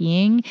human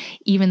being,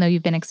 even though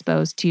you've been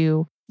exposed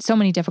to so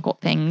many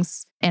difficult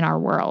things in our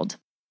world.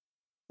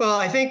 Well,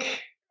 I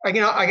think I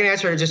can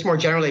answer it just more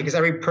generally, because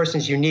every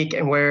person's unique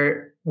and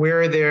where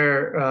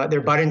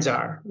their buttons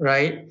are,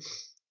 right?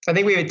 I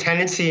think we have a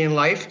tendency in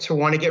life to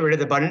want to get rid of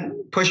the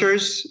button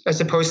pushers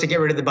as opposed to get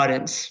rid of the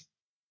buttons,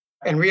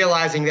 and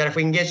realizing that if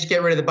we can just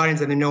get rid of the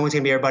buttons, then no one's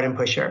going to be our button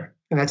pusher.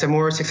 And that's a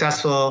more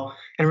successful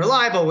and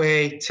reliable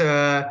way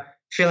to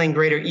feeling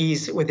greater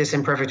ease with this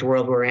imperfect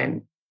world we're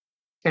in.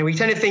 And we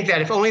tend to think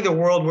that if only the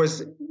world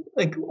was a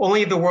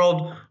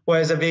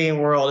vegan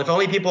world, if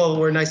only people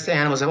were nice to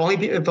animals,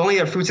 if only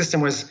our food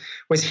system was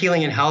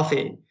healing and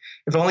healthy,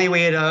 if only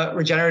we had a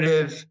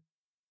regenerative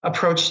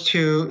approach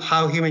to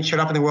how humans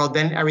showed up in the world,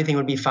 then everything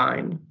would be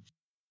fine.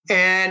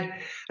 And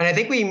I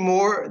think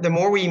the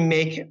more we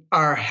make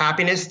our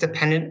happiness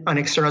dependent on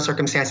external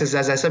circumstances,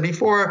 as I said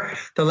before,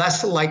 the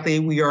less likely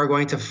we are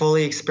going to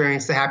fully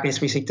experience the happiness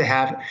we seek to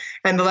have,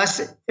 and the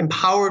less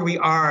empowered we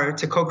are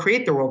to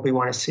co-create the world we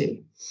want to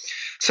see.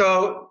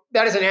 So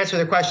that doesn't answer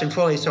the question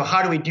fully. So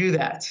how do we do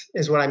that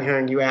is what I'm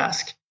hearing you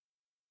ask.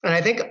 And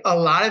I think a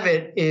lot of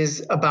it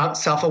is about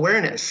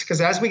self-awareness,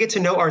 because as we get to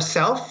know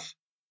ourselves,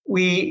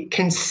 we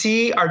can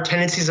see our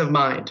tendencies of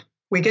mind.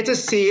 We get to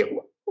see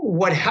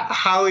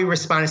how we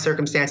respond to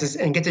circumstances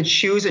and get to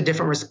choose a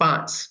different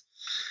response.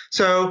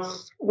 So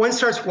one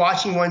starts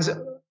watching one's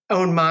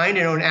own mind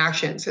and own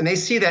actions, and they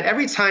see that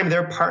every time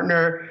their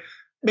partner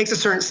makes a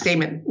certain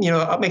statement,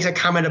 makes a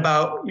comment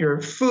about your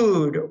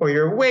food or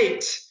your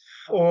weight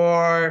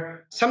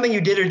or something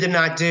you did or did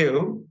not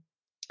do,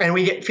 and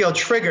we feel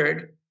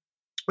triggered,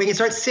 we can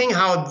start seeing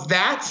how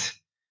that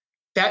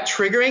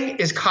triggering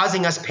is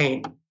causing us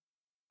pain.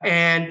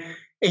 And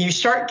you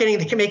start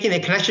making the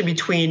connection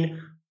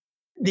between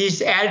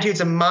these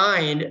attitudes of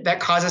mind that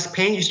cause us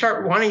pain. You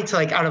start wanting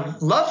to, out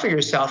of love for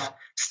yourself,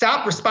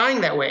 stop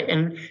responding that way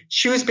and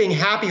choose being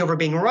happy over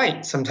being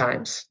right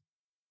sometimes.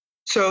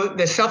 So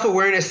the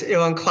self-awareness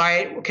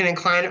can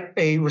incline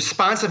a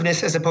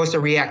responsiveness as opposed to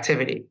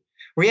reactivity.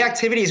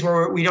 Reactivity is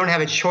where we don't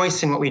have a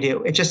choice in what we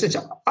do. It's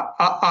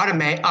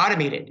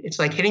automated. It's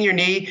like hitting your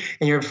knee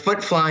and your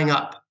foot flying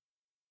up.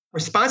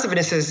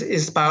 Responsiveness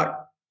is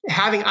about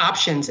having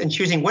options and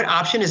choosing what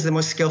option is the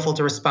most skillful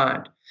to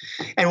respond.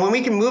 And when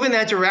we can move in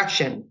that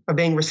direction of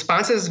being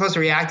responsive as opposed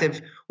to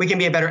reactive, we can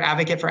be a better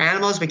advocate for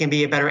animals. We can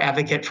be a better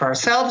advocate for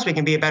ourselves. We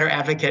can be a better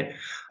advocate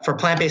for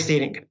plant-based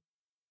eating.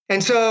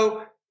 And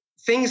so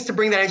things to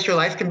bring that into your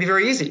life can be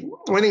very easy.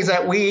 One of the things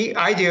that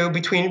I do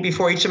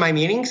before each of my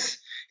meetings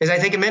is I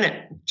take a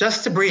minute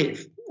just to breathe.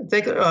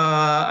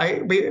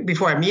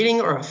 Before a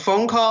meeting or a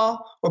phone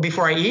call or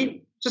before I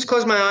eat, just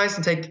close my eyes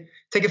and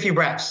take a few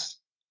breaths.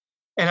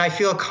 And I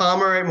feel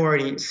calmer and more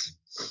at ease.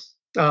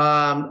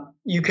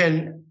 You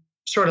can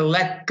sort of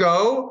let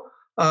go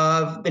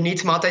of the need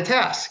to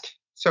multitask.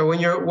 So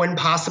when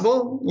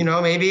possible,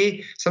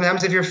 maybe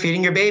sometimes if you're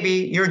feeding your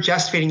baby, you're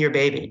just feeding your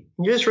baby.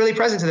 You're just really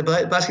present to the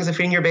blessings of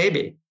feeding your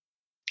baby.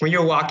 When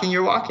you're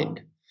walking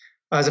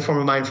as a form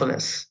of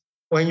mindfulness.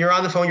 When you're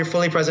on the phone, you're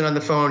fully present on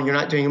the phone. You're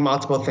not doing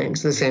multiple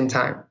things at the same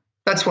time.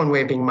 That's one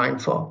way of being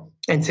mindful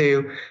and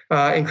to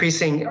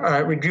reducing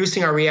our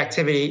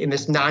reactivity in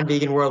this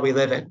non-vegan world we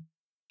live in.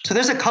 So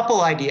there's a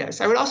couple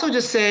ideas. I would also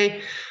just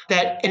say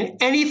that in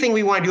anything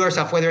we want to do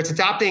ourselves, whether it's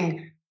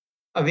adopting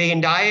a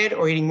vegan diet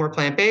or eating more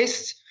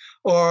plant-based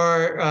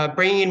or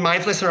bringing in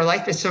mindfulness in our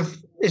life,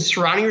 it's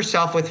surrounding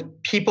yourself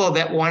with people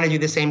that want to do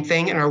the same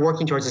thing and are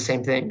working towards the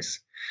same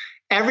things.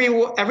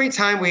 Every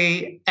time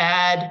we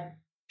add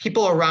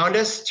people around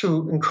us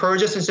to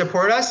encourage us and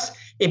support us,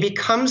 it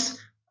becomes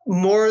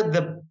more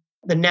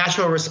the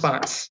natural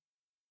response.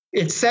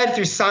 It's said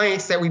through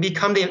science that we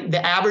become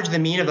the average, the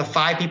mean of the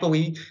 5 people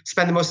we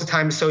spend the most of the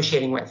time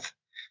associating with.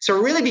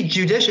 So really be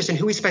judicious in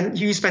who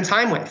you spend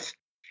time with,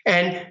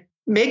 and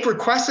make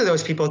requests of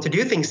those people to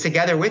do things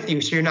together with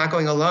you so you're not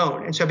going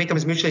alone. And so it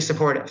becomes mutually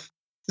supportive.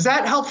 Is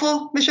that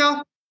helpful,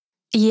 Michelle?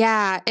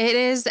 Yeah, it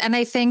is. And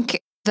I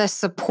think the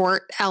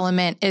support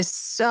element is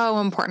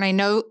so important. I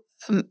know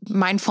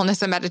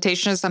mindfulness and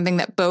meditation is something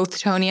that both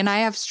Tony and I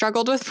have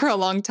struggled with for a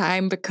long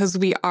time because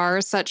we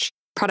are such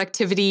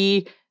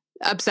productivity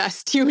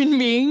obsessed human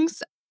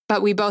beings,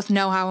 but we both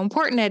know how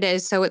important it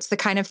is. So it's the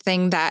kind of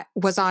thing that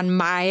was on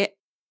my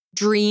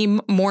dream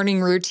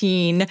morning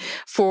routine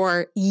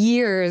for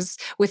years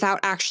without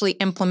actually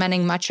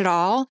implementing much at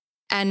all.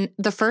 And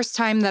the first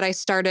time that I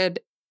started,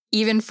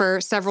 even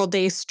for several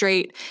days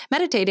straight,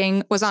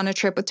 meditating was on a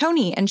trip with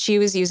Tony, and she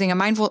was using a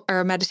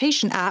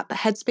meditation app,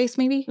 Headspace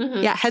maybe?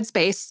 Mm-hmm. Yeah,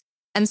 Headspace.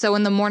 And so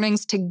in the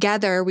mornings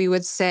together, we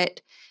would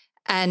sit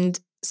and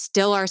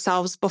still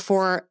ourselves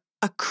before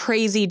a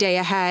crazy day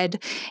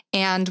ahead,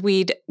 and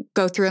we'd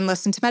go through and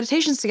listen to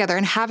meditations together.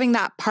 And having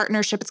that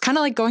partnership, it's kind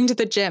of like going to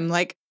the gym.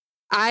 Like,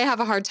 I have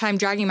a hard time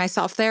dragging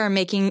myself there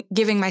and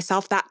giving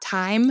myself that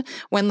time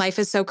when life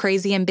is so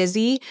crazy and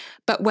busy.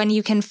 But when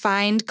you can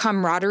find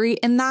camaraderie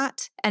in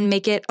that and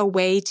make it a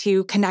way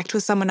to connect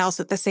with someone else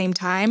at the same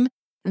time,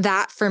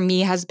 that for me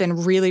has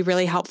been really,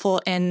 really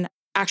helpful in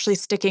actually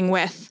sticking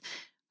with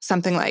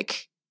something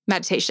like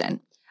meditation.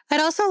 I'd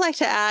also like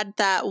to add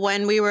that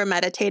when we were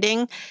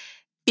meditating,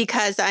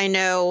 because I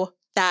know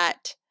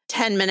that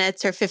 10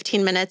 minutes or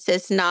 15 minutes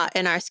is not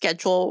in our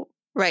schedule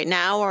right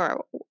now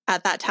or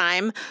at that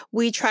time,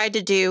 we tried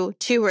to do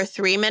 2 or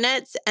 3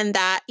 minutes, and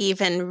that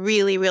even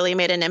really, really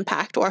made an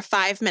impact. Or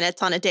 5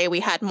 minutes on a day we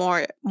had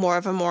more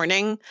of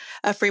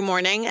a free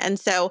morning. And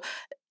so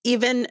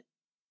even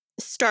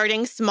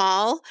starting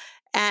small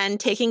and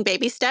taking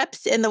baby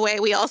steps in the way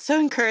we also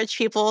encourage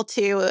people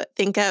to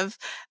think of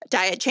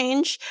diet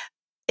change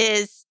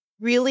is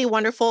really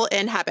wonderful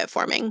in habit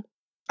forming.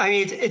 I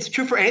mean, it's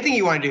true for anything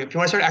you want to do. If you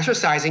want to start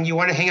exercising, you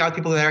want to hang out with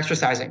people that are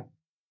exercising,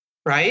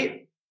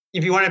 right?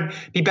 If you want to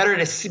be better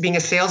at being a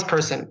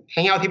salesperson,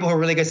 hang out with people who are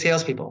really good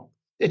salespeople.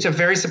 It's a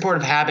very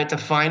supportive habit to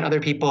find other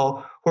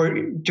people who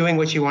are doing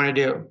what you want to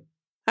do.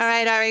 All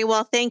right, Ari.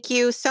 Well, thank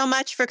you so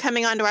much for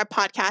coming onto our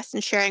podcast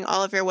and sharing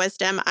all of your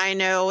wisdom. I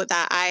know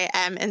that I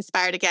am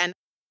inspired again.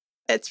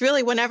 It's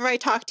really, whenever I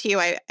talk to you,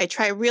 I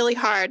try really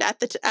hard.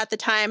 At the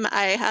time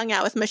I hung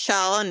out with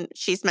Michelle, and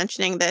she's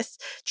mentioning this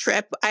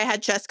trip, I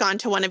had just gone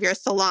to one of your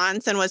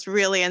salons and was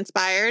really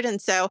inspired. And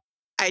so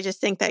I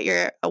just think that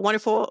you're a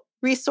wonderful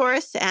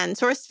resource and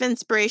source of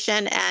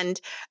inspiration. And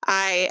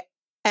I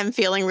am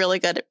feeling really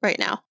good right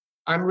now.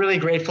 I'm really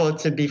grateful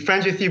to be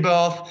friends with you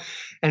both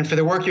and for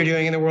the work you're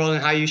doing in the world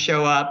and how you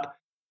show up.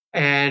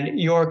 And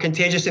your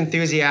contagious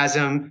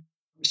enthusiasm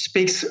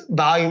speaks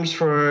volumes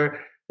for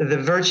the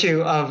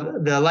virtue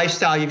of the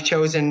lifestyle you've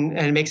chosen,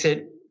 and makes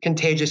it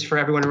contagious for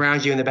everyone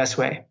around you in the best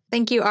way.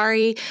 Thank you,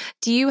 Ari.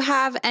 Do you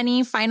have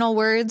any final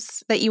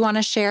words that you want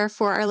to share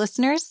for our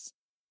listeners?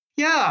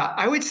 Yeah,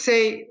 I would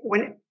say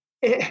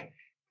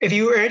if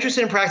you are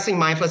interested in practicing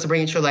mindfulness and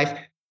bringing it to your life,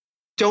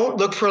 don't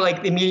look for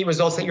like the immediate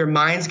results that your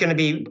mind's going to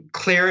be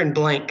clear and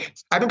blank.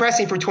 I've been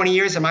practicing for 20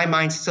 years and my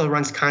mind still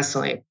runs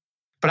constantly,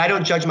 but I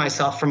don't judge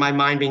myself for my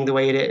mind being the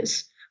way it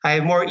is. I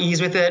have more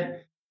ease with it,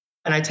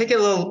 and I take it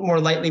a little more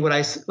lightly,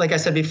 like I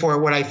said before,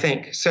 what I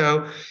think.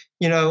 So,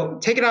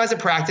 take it on as a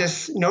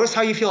practice. Notice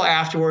how you feel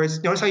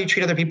afterwards. Notice how you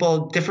treat other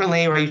people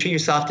differently or how you treat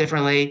yourself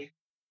differently.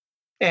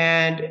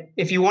 And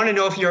if you want to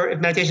know if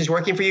meditation is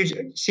working for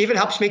you, see if it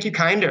helps make you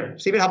kinder.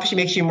 See if it helps you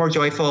make you more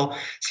joyful.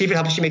 See if it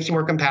helps you make you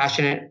more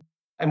compassionate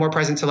and more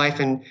present to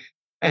life.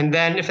 And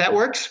then if that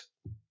works,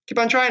 keep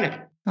on trying it.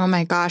 Oh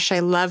my gosh, I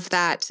love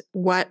that.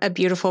 What a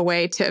beautiful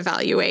way to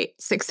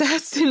evaluate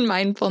success in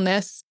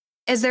mindfulness.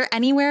 Is there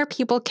anywhere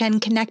people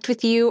can connect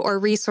with you or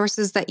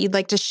resources that you'd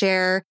like to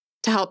share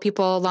to help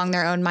people along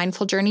their own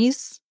mindful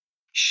journeys?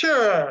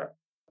 Sure.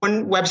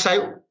 One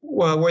website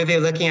where they're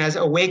looking at is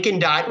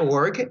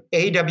awaken.org,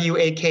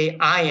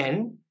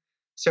 AWAKIN.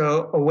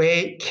 So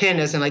awaken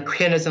as in like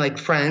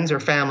friends or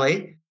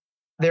family.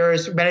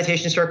 There's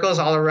meditation circles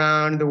all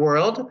around the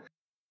world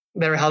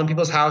that are held in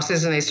people's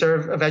houses, and they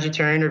serve a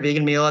vegetarian or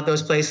vegan meal at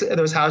those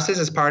houses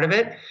as part of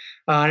it.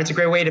 And it's a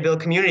great way to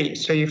build community.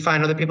 So you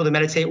find other people to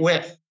meditate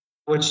with,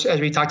 which, as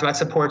we talked about,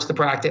 supports the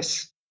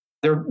practice.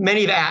 There are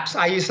many apps.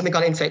 I use something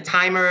called Insight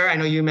Timer. I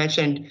know you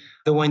mentioned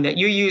the one that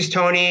you use,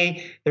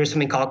 Tony. There's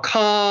something called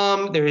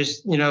Calm.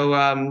 There's,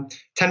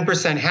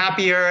 10%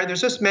 Happier.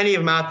 There's just many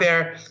of them out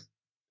there.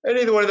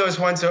 Any one of those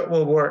ones that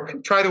will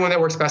work. Try the one that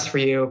works best for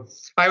you.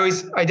 I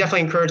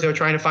definitely encourage, though,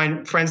 trying to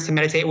find friends to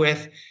meditate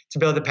with, to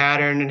build a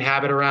pattern and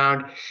habit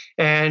around.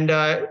 And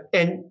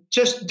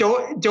just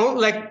don't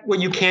let what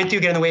you can't do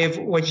get in the way of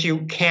what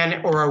you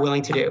can or are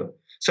willing to do.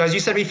 So as you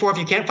said before, if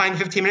you can't find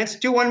 15 minutes,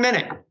 do 1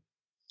 minute.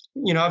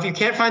 If you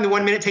can't find the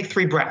 1 minute, take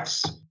 3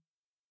 breaths.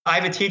 I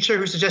have a teacher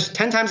who suggests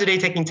 10 times a day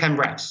taking 10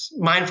 breaths,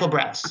 mindful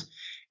breaths.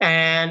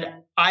 And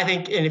I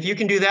think, and if you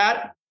can do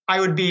that, I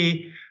would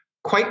be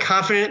quite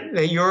confident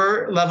that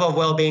your level of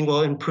well-being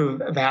will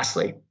improve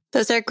vastly.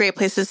 Those are great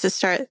places to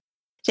start.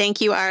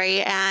 Thank you,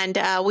 Ari. And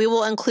we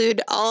will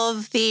include all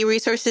of the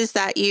resources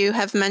that you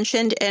have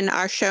mentioned in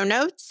our show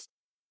notes.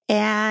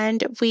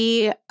 And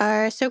we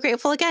are so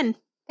grateful again.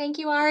 Thank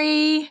you,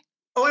 Ari.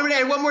 Oh, I'm going to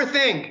add one more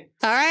thing.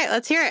 All right,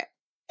 let's hear it.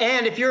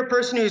 And if you're a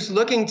person who's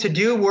looking to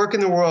do work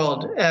in the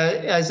world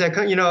as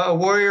a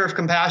warrior of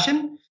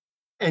compassion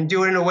and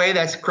do it in a way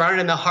that's grounded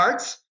in the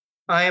heart,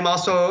 I am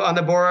also on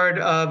the board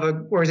of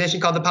an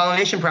organization called the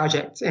Pollination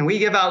Project. And we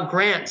give out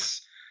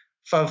grants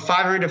from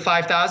 $500 to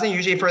 $5,000,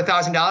 usually for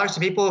 $1,000, to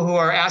people who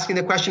are asking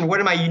the question, what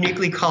am I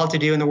uniquely called to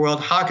do in the world?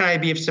 How can I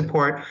be of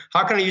support?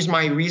 How can I use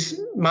my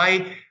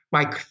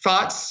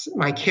thoughts,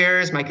 my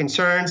cares, my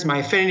concerns, my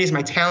affinities,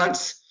 my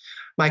talents,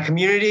 my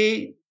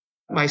community,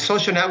 my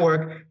social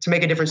network to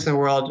make a difference in the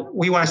world?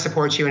 We want to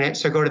support you in it.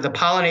 So go to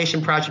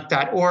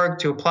thepollinationproject.org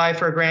to apply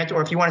for a grant.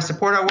 Or if you want to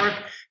support our work,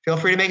 feel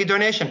free to make a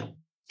donation.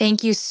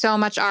 Thank you so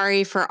much,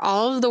 Ari, for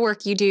all of the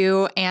work you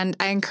do. And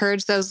I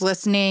encourage those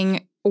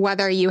listening,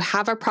 whether you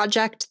have a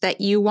project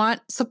that you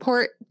want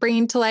support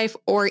bringing to life,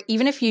 or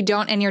even if you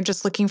don't and you're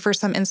just looking for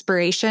some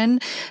inspiration,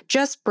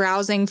 just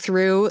browsing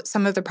through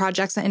some of the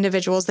projects and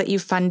individuals that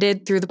you've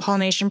funded through the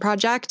Pollination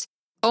Project.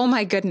 Oh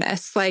my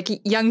goodness, like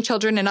young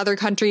children in other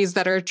countries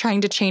that are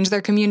trying to change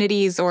their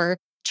communities or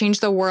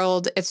change the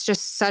world. It's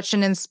just such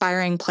an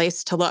inspiring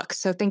place to look.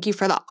 So thank you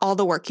for all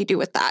the work you do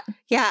with that.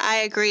 Yeah, I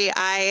agree.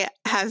 I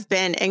have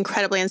been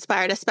incredibly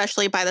inspired,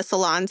 especially by the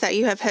salons that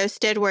you have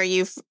hosted, where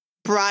you've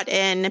brought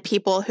in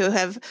people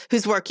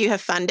whose work you have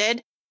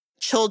funded,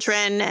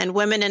 children and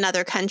women in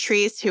other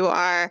countries who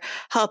are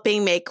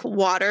helping make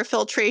water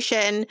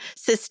filtration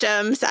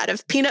systems out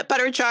of peanut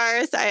butter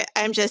jars.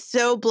 I'm just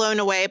so blown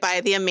away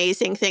by the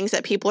amazing things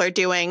that people are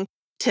doing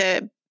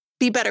to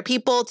be better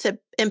people, to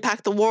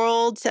impact the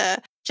world, to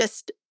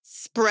just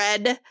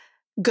spread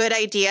good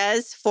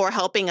ideas for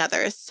helping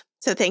others.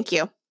 So thank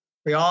you.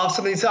 We all have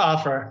something to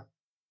offer.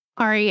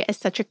 Ari is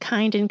such a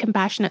kind and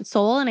compassionate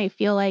soul, and I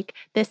feel like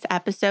this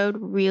episode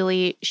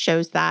really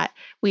shows that.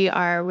 We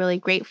are really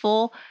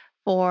grateful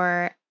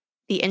for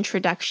the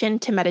introduction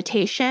to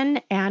meditation,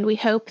 and we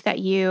hope that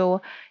you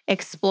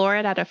explore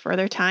it at a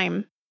further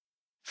time.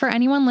 For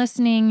anyone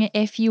listening,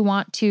 if you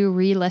want to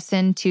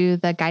re-listen to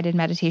the guided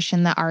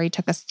meditation that Ari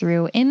took us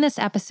through in this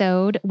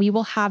episode, we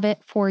will have it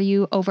for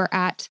you over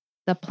at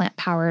the Plant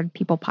Powered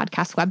People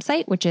podcast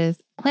website, which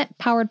is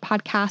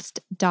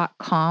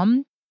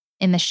plantpoweredpodcast.com.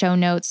 In the show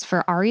notes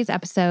for Ari's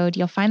episode,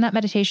 you'll find that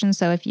meditation.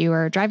 So if you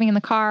are driving in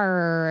the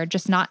car or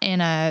just not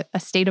in a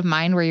state of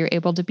mind where you're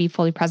able to be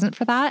fully present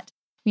for that,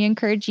 we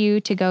encourage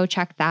you to go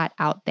check that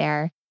out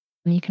there.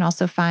 And you can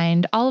also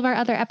find all of our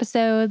other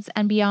episodes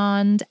and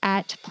beyond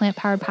at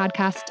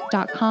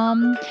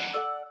plantpoweredpodcast.com.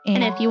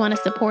 And if you want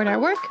to support our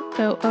work,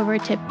 go over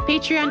to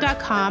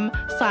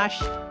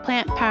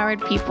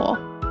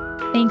patreon.com/plantpoweredpeople.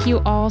 Thank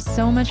you all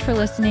so much for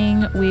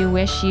listening. We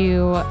wish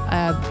you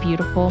a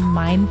beautiful,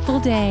 mindful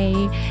day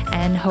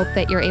and hope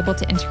that you're able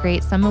to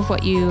integrate some of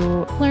what you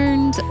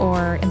learned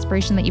or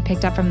inspiration that you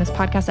picked up from this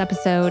podcast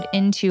episode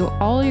into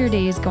all your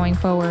days going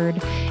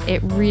forward.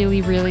 It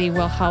really, really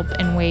will help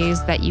in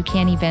ways that you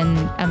can't even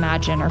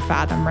imagine or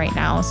fathom right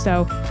now.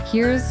 So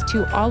here's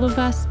to all of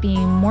us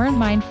being more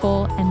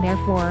mindful and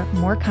therefore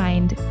more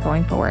kind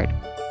going forward.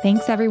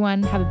 Thanks,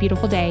 everyone. Have a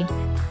beautiful day.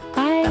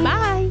 Bye.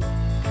 Bye-bye.